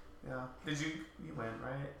 Yeah. Did you win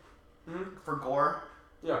right? Mm-hmm. For Gore?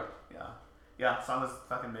 Yeah. Yeah. Yeah. Song was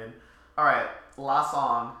fucking mid. All right. Last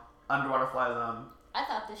song. Underwater Fly Zone. I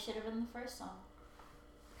thought this should have been the first song.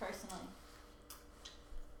 Personally.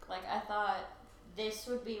 Like, I thought this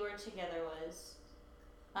would be where Together was.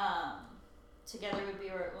 Together would be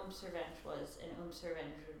where Oomp's Revenge was, and Oomp's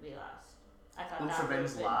Revenge would be last. I thought Oomp's that would Revenge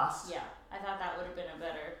have been, last? Yeah. I thought that would have been a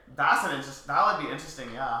better, That would be interesting.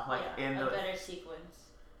 Yeah. Like yeah, in a the better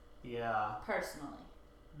sequence, yeah. personally.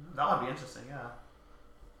 That would be interesting. Yeah.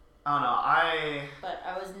 I don't know. But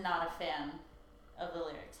I was not a fan of the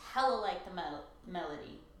lyrics. Hella like the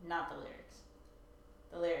melody, not the lyrics.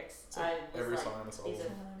 The lyrics, It's like I was every like, song on this these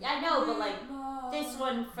album. are- yeah, I know, but like this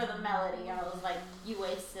one for the melody, I was like, you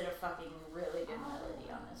wasted a fucking really good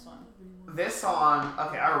melody on this one. This song,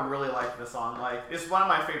 okay, I really like this song. Like, it's one of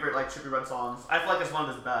my favorite like Trippie Redd songs. I feel like it's one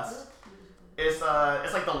of his best. It's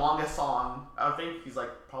like the longest song I think he's like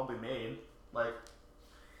probably made. Like,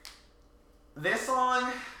 this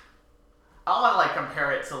song, I don't want to like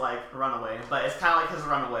compare it to like Runaway, but it's kind of like his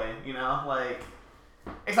Runaway, you know, like.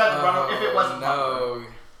 Except Runaway, if it wasn't popular. no.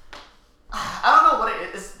 I don't know what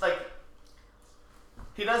it is. It's like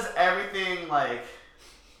he does everything like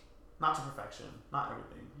not to perfection, not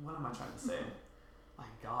everything. What am I trying to say? My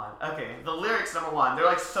God. Okay, the lyrics number one, they're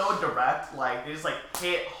like so direct. Like they just like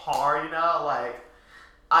hit hard. You know, like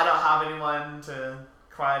I don't have anyone to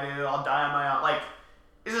cry to. I'll die on my own. Like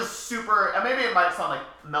it's just super. And maybe it might sound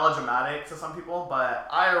like melodramatic to some people, but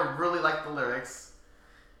I really like the lyrics.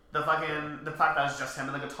 The fact that it's just him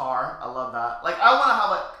and the guitar, I love that. Like, I want to have,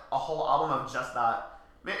 like, a whole album of just that.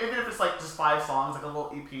 Even if it's, like, just 5 songs, like a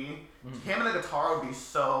little EP. Him and the guitar would be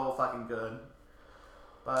so fucking good.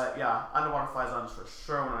 But, yeah, Underwater Fly Zone is for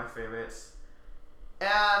sure one of my favorites.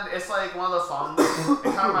 And it's, like, one of those songs, it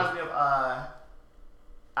kind of reminds me of,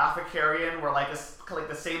 Africarian, where, like, it's kind of, like,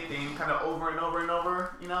 the same thing kind of over and over and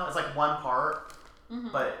over, you know? It's, like, one part,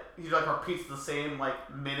 but he, like, repeats the same,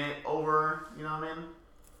 like, minute over, you know what I mean?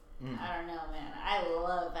 I don't know, man. I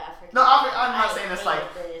love African. No, I'm not saying it's hate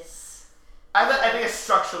like. this. I think it's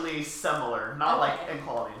structurally similar, not like Okay. in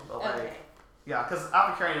quality, but like Okay. yeah, because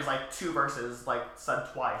Africarian is like 2 verses, like said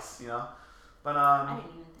twice, you know. But I didn't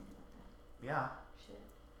even think about yeah, that. Shit.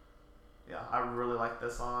 yeah, I really like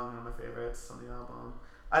this song. One of my favorites on the album.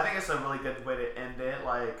 I think it's a really good way to end it.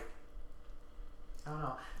 Like I don't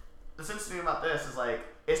know. The interesting thing about this is like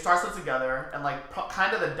it starts with Together, and like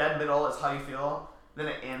kind of the dead middle is How You Feel. Then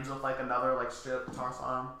it ends with like another like straight guitar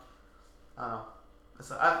song. I don't know.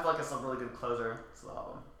 I feel like it's a really good closer to the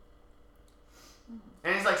album.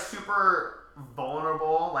 And he's like super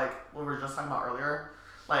vulnerable, like what we were just talking about earlier.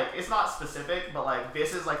 Like it's not specific, but like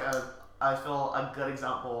this is like I feel a good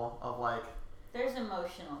example of like There's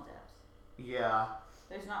emotional depth. yeah.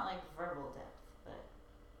 There's not like verbal depth,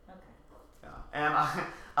 but okay. Yeah. And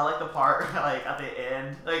I like the part like at the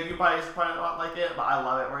end. Like you probably don't like it, but I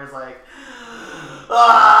love it where he's like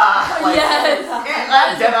like, Yes, that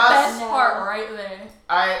that's the deadass- best part right there.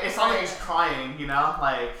 It's not like he's crying, you know?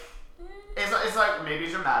 Like it's like maybe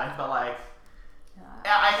dramatic, but like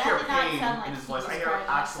not sound like in his he voice. was I hear crying. It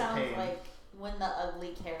actual sounds pain. like when the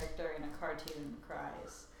ugly character in a cartoon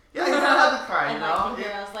cries. Yeah, he had to cry, you And know? like you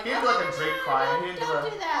hear, I was like, he didn't do like a Drake cry. He Don't, didn't don't do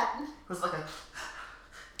do that. It was like a.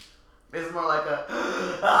 It's more like a.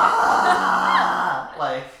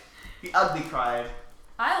 Like, he ugly cried.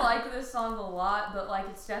 I like this song a lot, but like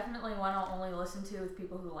it's definitely one I'll only listen to with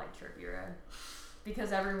people who like Trippie Redd.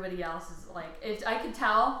 Because everybody else is like, I could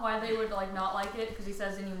tell why they would like not like it because he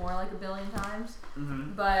says anymore like a billion times.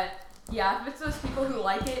 Mm-hmm. But yeah, if it's those people who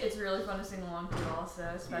like it, it's really fun to sing along to also,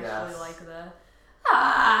 especially Yes. like the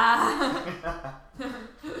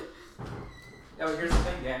Yeah, but here's the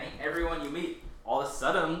thing, Danny. Everyone you meet all of a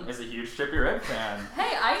sudden is a huge Trippie Redd fan.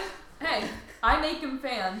 Hey, I make him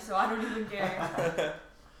fans, so I don't even care.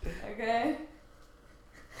 Okay.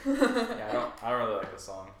 Yeah, I don't really like this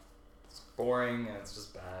song. It's boring and it's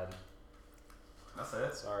just bad. That's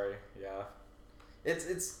it. Sorry. Yeah.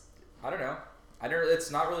 It's I don't know. It's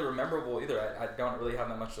not really memorable either. I don't really have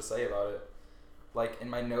that much to say about it. Like in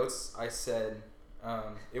my notes, I said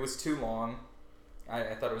it was too long.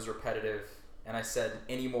 I thought it was repetitive, and I said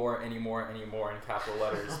anymore in capital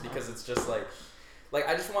letters because it's just like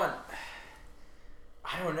I just want.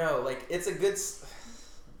 I don't know. Like it's a good.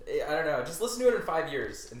 I don't know. Just listen to it in 5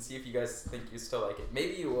 years and see if you guys think you still like it.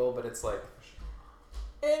 Maybe you will, but it's like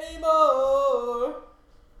anymore.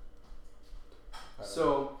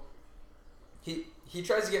 So he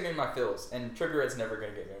tries to get me in my feels, and Trippie Redd's never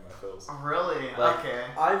gonna get me in my feels. Really? Like, Okay.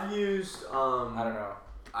 I've used I don't know.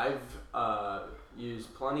 I've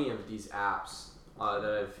used plenty of these apps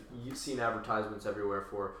that I've seen advertisements everywhere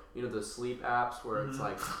for. You know, the sleep apps where it's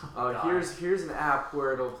like, here's an app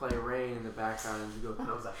where it'll play rain in the background and you go. I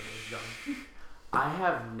know exactly what he's done. I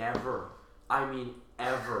have never,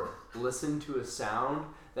 ever listened to a sound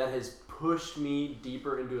that has pushed me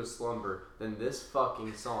deeper into a slumber than this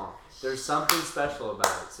fucking song. There's something special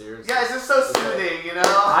about it, seriously. Yeah, it's just so soothing, you know?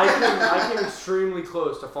 I came extremely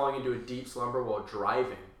close to falling into a deep slumber while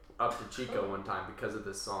driving up to Chico one time because of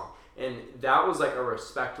this song. And that was like a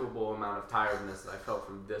respectable amount of tiredness that I felt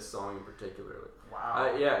from this song in particular.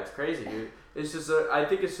 Wow. Yeah, it's crazy, dude. It's just, I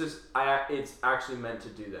think it's just, it's actually meant to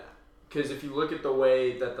do that. Because if you look at the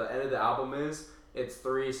way that the end of the album is, it's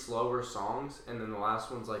 3 slower songs, and then the last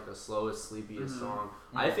one's like the slowest, sleepiest song.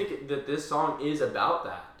 I think that this song is about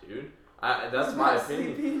that, dude. That's my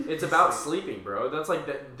opinion. It's about sleeping, bro. That's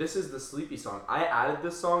like this is the sleepy song. I added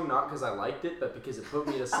this song not because I liked it, but because it put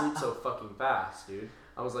me to sleep so fucking fast, dude.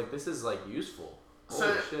 I was like, this is like useful.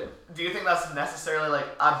 Holy shit. Do you think that's necessarily like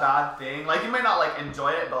a bad thing? Like, you may not like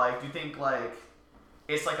enjoy it, but like, do you think like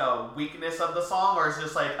it's like a weakness of the song, or is it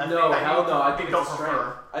just like a thing that hell no. I think don't it's a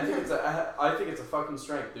prefer? strength. I think it's a fucking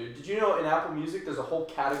strength, dude. Did you know in Apple Music there's a whole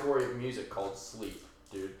category of music called sleep,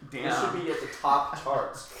 dude? Damn. This should be at the top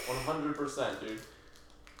charts, 100%, dude.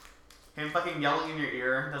 Him fucking yelling in your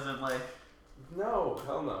ear doesn't like. No,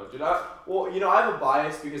 hell no, dude. I have a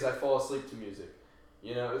bias because I fall asleep to music.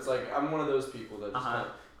 You know, it's like I'm one of those people that just,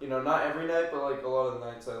 not every night, but like a lot of the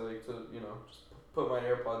nights I like to, just put my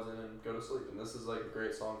AirPods in and go to sleep. And this is like a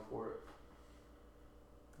great song for it.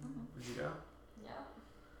 Did you go? Yeah.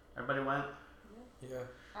 Everybody went. Yeah.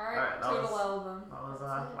 Alright, that total was- album. That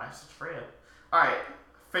was my such Freya. All right,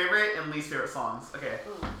 favorite and least favorite songs. Okay,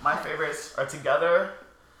 my favorites are Together,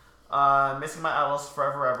 Missing My Idols,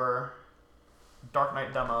 Forever Ever, Dark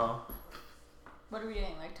Knight Demo. What are we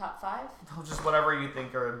doing? Like top 5? Just whatever you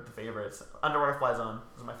think are the favorites. Underwater Fly Zone.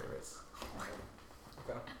 Those are my favorites.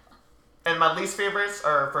 Okay. And my least favorites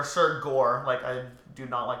are for sure Gore. Like, I do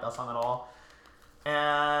not like that song at all.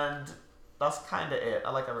 And that's kind of it.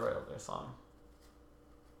 I like everybody else's song.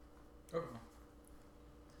 Okay.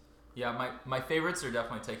 Yeah, my favorites are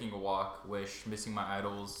definitely Taking a Walk, Wish, Missing My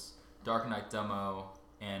Idols, Dark Knight Demo,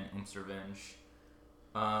 and Oomp's Revenge.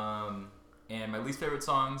 And my least favorite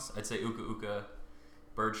songs, I'd say Uka Uka,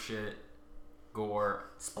 Bird Shit, Gore,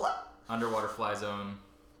 Split. Underwater Fly Zone,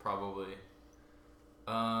 probably.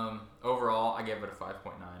 Overall, I gave it a 5.9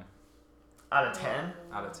 Out of 10?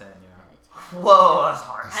 out of 10, yeah. Whoa, that's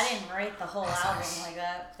harsh. I didn't rate the whole album like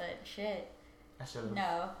that, but shit. I should have.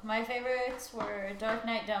 No, my favorites were Dark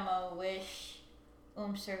Knight Demo, Wish,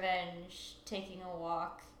 Oomp's Revenge, Taking a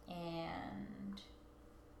Walk, and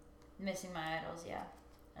Missing My Idols, yeah.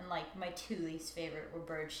 And like my 2 least favorite were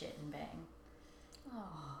Bird Shit and Bang.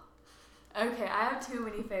 Oh. Okay, I have too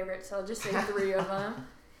many favorites, so I'll just say 3 of them.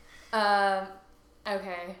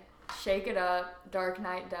 Okay, Shake It Up, Dark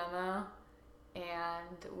Knight Demo,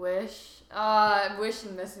 and Wish. Wish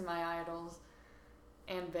and Missing My Idols,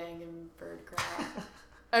 and Bang and Bird Crap.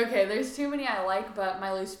 Okay, there's too many I like, but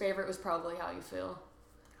my least favorite was probably How You Feel.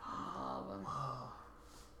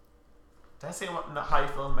 Did I say How You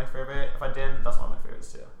Feel is my favorite? If I didn't, that's one of my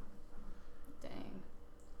favorites too. Dang.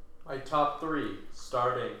 My top 3,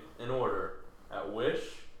 starting in order at Wish.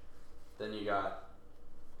 Then you got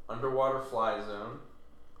Underwater Fly Zone.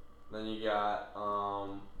 Then you got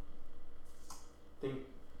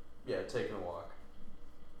Taking a Walk.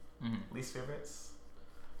 Mm-hmm. Least favorites?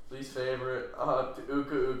 Least favorite,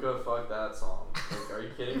 Uka Uka, fuck that song. Like, are you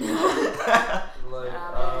kidding me? Like,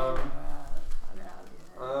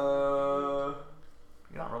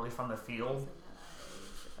 You're not really from the field.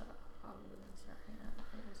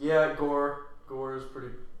 yeah, Gore is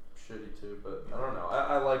pretty shitty too, but I don't know.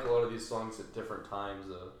 I like a lot of these songs at different times,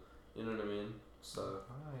 you know what I mean? So,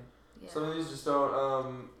 Alright. Yeah. some of these just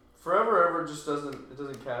don't, Forever Ever just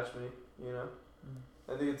doesn't catch me, you know?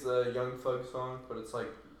 I think it's a Young Thug song, but it's like,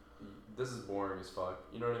 this is boring as fuck,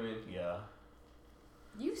 you know what I mean? Yeah.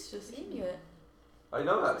 You should sing it. I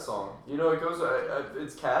know that song. You know, it goes.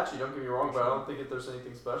 It's catchy. Don't get me wrong, but I don't think there's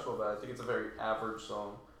anything special about it. I think it's a very average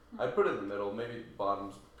song. I'd put it in the middle. Maybe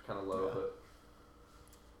bottom's kind of low, Yeah.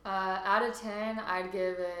 but Out of 10, I'd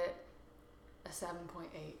give it a 7.8.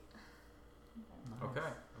 Okay.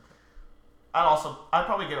 I'd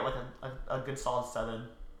probably give it like a good solid 7.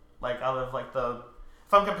 Like out of like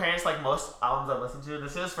if I'm comparing it to like most albums I've listened to,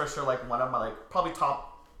 this is for sure like one of my like probably top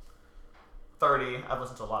 30. I've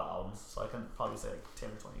listened to a lot of albums, so I can probably say like 10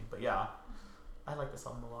 or 20. But yeah, I like this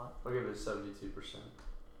album a lot. I'll give it 72%.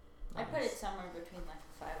 I put it somewhere between like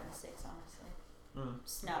a 5 and a 6, honestly.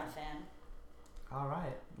 Just not a fan. All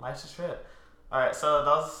right, life's a trip. All right, so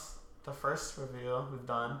that was the first review we've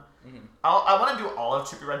done. Mm-hmm. I want to do all of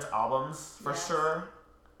Trippie Redd's albums for Yes. sure,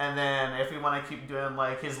 and then if we want to keep doing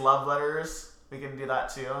like his love letters, we can do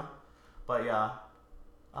that too. But yeah,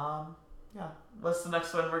 what's the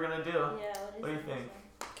next one we're gonna do? Yeah, What do you think?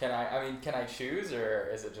 Can I choose, or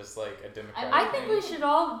is it just like a democratic I think thing? we should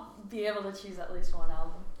all be able to choose at least one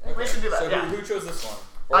album. We should do that. So yeah. who chose this one?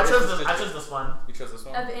 I Or chose is this. just- I chose this one. You chose this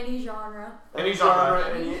one? Of any genre. Any genre.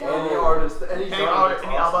 any artist, any Any genre, artist, that's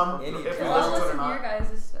any awesome. album. Any If you genre. I'll listen to it or listen to your not.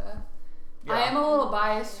 guys' stuff. Yeah. I am a little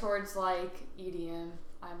biased towards like EDM.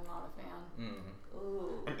 I'm not a fan. Mm.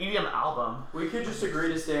 Ooh. An EDM album. We could just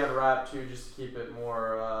agree to stay on rap too, just to keep it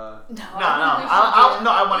more. No, I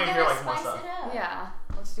I want We to hear gotta like more spice stuff. it up. Yeah,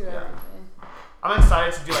 let's do Yeah. everything. I'm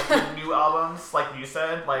excited to do like the new albums, like you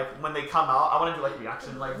said. Like when they come out, I want to do like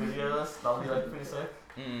reaction like videos. That'll be like pretty sick.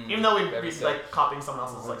 Even though we'd Very be sick. like copying someone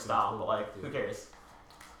else's like style, but like who cares?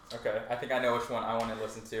 Okay, I think I know which one I want to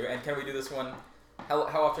listen to. And can we do this one? How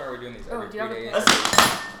often are we doing these? Oh, Every do you 3 have a days?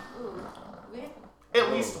 Ooh. We,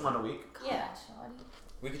 At least one a week. yeah.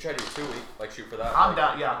 We could try to do 2 weeks. Like shoot for that. I'm like,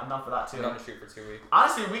 down. Yeah, I'm down for that I'm too. down to shoot for 2 weeks.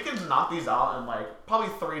 Honestly, we could knock these out in like probably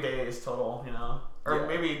 3 days total. You know, or Yeah.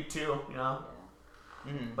 maybe 2. You know,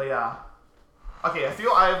 Mm-hmm. but yeah. Okay, a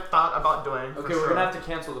few I've thought about doing. Okay, we're gonna have to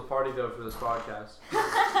cancel the party though for this podcast.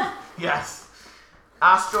 Yes.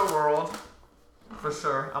 Astro World, for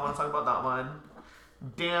sure. I want to talk about that one.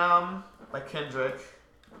 Damn, by Kendrick.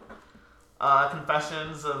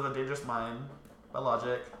 Confessions of a Dangerous Mind by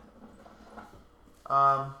Logic.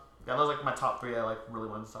 Yeah, those are like my top 3 I like really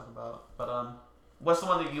wanted to talk about. But what's the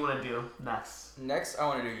one that you want to do next? Next, I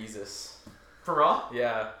want to do Yeezus. For real?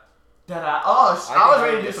 Yeah, I was I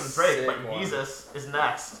ready think to that'd do be some a Drake, sick but one. Jesus is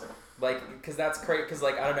next. like, cause that's great. Cause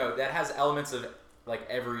like I don't know, that has elements of like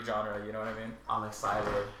every genre. You know what I mean? I'm excited.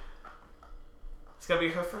 It's gonna be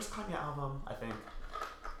her first Kanye album, I think.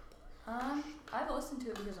 I've listened to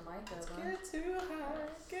it because of Micah. But too high,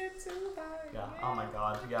 get too high. Yeah. Oh my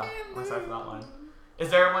God. Yeah. I'm excited for that one. Is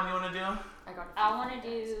there one you want to do? I got. I want to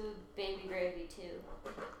do Baby Gravy too.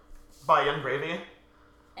 By Young Gravy?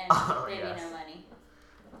 And Oh, Baby yes. No Money.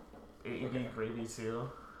 A.E.B. Gravy too.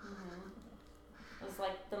 It was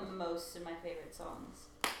like the most of my favorite songs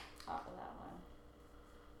off of that one.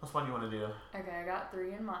 What's one you want to do? Okay, I got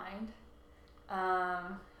 3 in mind. Hold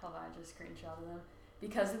on, I just screenshotted them.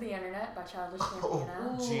 Because of the Internet by Childish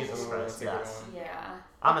Gambino. Ooh. Jesus Ooh, Christ, that's a good yes. one. Yeah.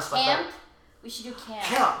 I'm a stuck Camp. We should do Camp.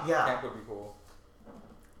 Camp, yeah. Camp would be cool.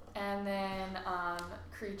 And then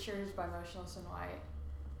Creatures by Motionless in White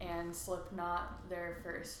and Slipknot, their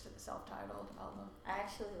first self-titled album. I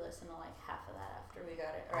actually listened to like half of that after we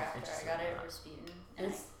got it, or Oh, after I interesting. got it at Rasputin, and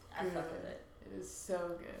It's I good. fucked with it. It is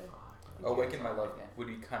so good. Awaken My Love would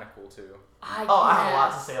be kind of cool too. Oh, I have a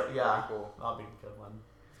lot to say. Yeah. That'd be cool. That'll be a good one.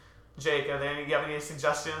 Jake, are there any, you have any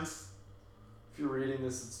suggestions? If you're reading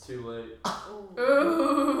this, it's too late.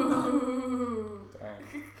 Ooh.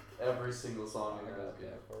 Dang. Every single song in I there got is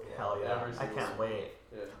good. that for a while. Hell yeah. Every I single can't song. wait.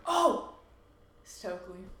 Yeah. Oh!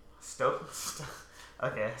 Stokely.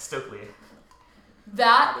 Okay, Stokely.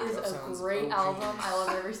 That is That a sounds great OG. album. I love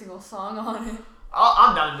every single song on it.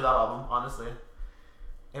 I'm down to do that album, honestly.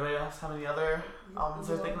 Anybody else have any other albums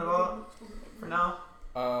they're thinking about for now?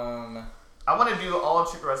 I want to do all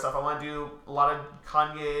of Chick Red stuff. I want to do a lot of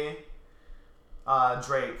Kanye,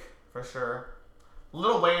 Drake for sure.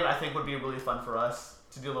 Lil Wayne, I think, would be really fun for us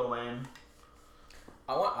to do. Lil Wayne.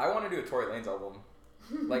 I want to do a Tory Lanez album.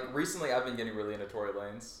 Like recently, I've been getting really into Tory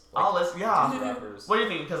Lanez. Like, I'll listen. Yeah. rappers. What do you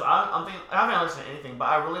think? Because I'm thinking I haven't listened to anything, but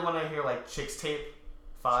I really want to hear like Chicks Tape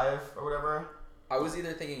 5 or whatever. I was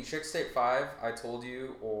either thinking Chicks Tape 5, I Told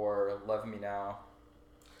You, or Love Me Now.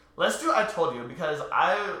 Let's do I Told You because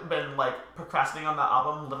I've been like procrastinating on that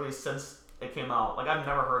album literally since it came out. Like I've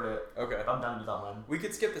never heard it. Okay. I'm down to do that one. We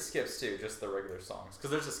could skip the skips too, just the regular songs,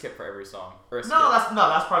 because there's a skip for every song. Or a skip.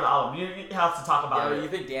 That's part of the album. You have to talk about Yeah, it. you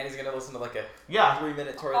think Danny's gonna listen to like a Yeah.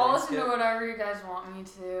 3-minute Tory I'll Lanez listen skip? to whatever you guys want me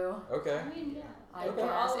to. Okay. I mean, yeah. I Okay.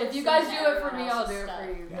 guess. I'll If you listen guys to do it for everyone me, I'll do else's it for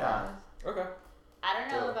stuff. you guys. Yeah. Okay. I don't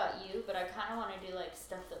know Cool. about you, but I kind of want to do like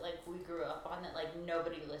stuff that like we grew up on that like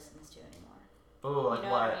nobody listens to anymore. Ooh, like You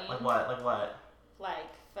know what? what I mean? Like what? Like what?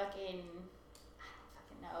 Like fucking, I don't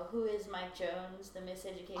fucking know. Who is Mike Jones? The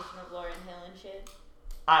Miseducation of Lauryn Hill and shit.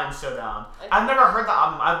 I'm so down. Okay. I've never heard that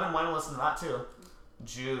album. I've been wanting to listen to that too.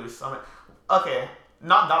 Juice. Okay,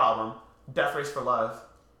 not that album. Death Race for Love.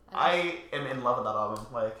 I am in love with that album.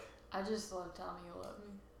 Like. I just love Tell Me You Love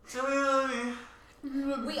Me. Tell me you love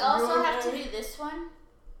me. We also have to do this one,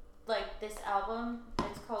 like this album.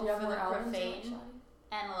 It's Do called you have For more the albums? Profane,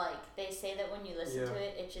 and like they say that when you listen Yeah. to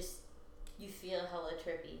it, it just you feel hella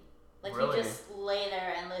trippy. Like Really? you just lay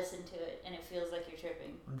there and listen to it, and it feels like you're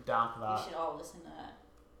tripping. I'm down for You that. should all listen to that.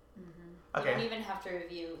 Mm-hmm. You don't Okay. even have to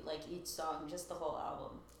review like each song, just the whole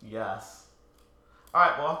album. Yes. All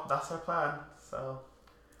right. Well, that's our plan. So.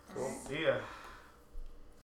 Cool. See ya.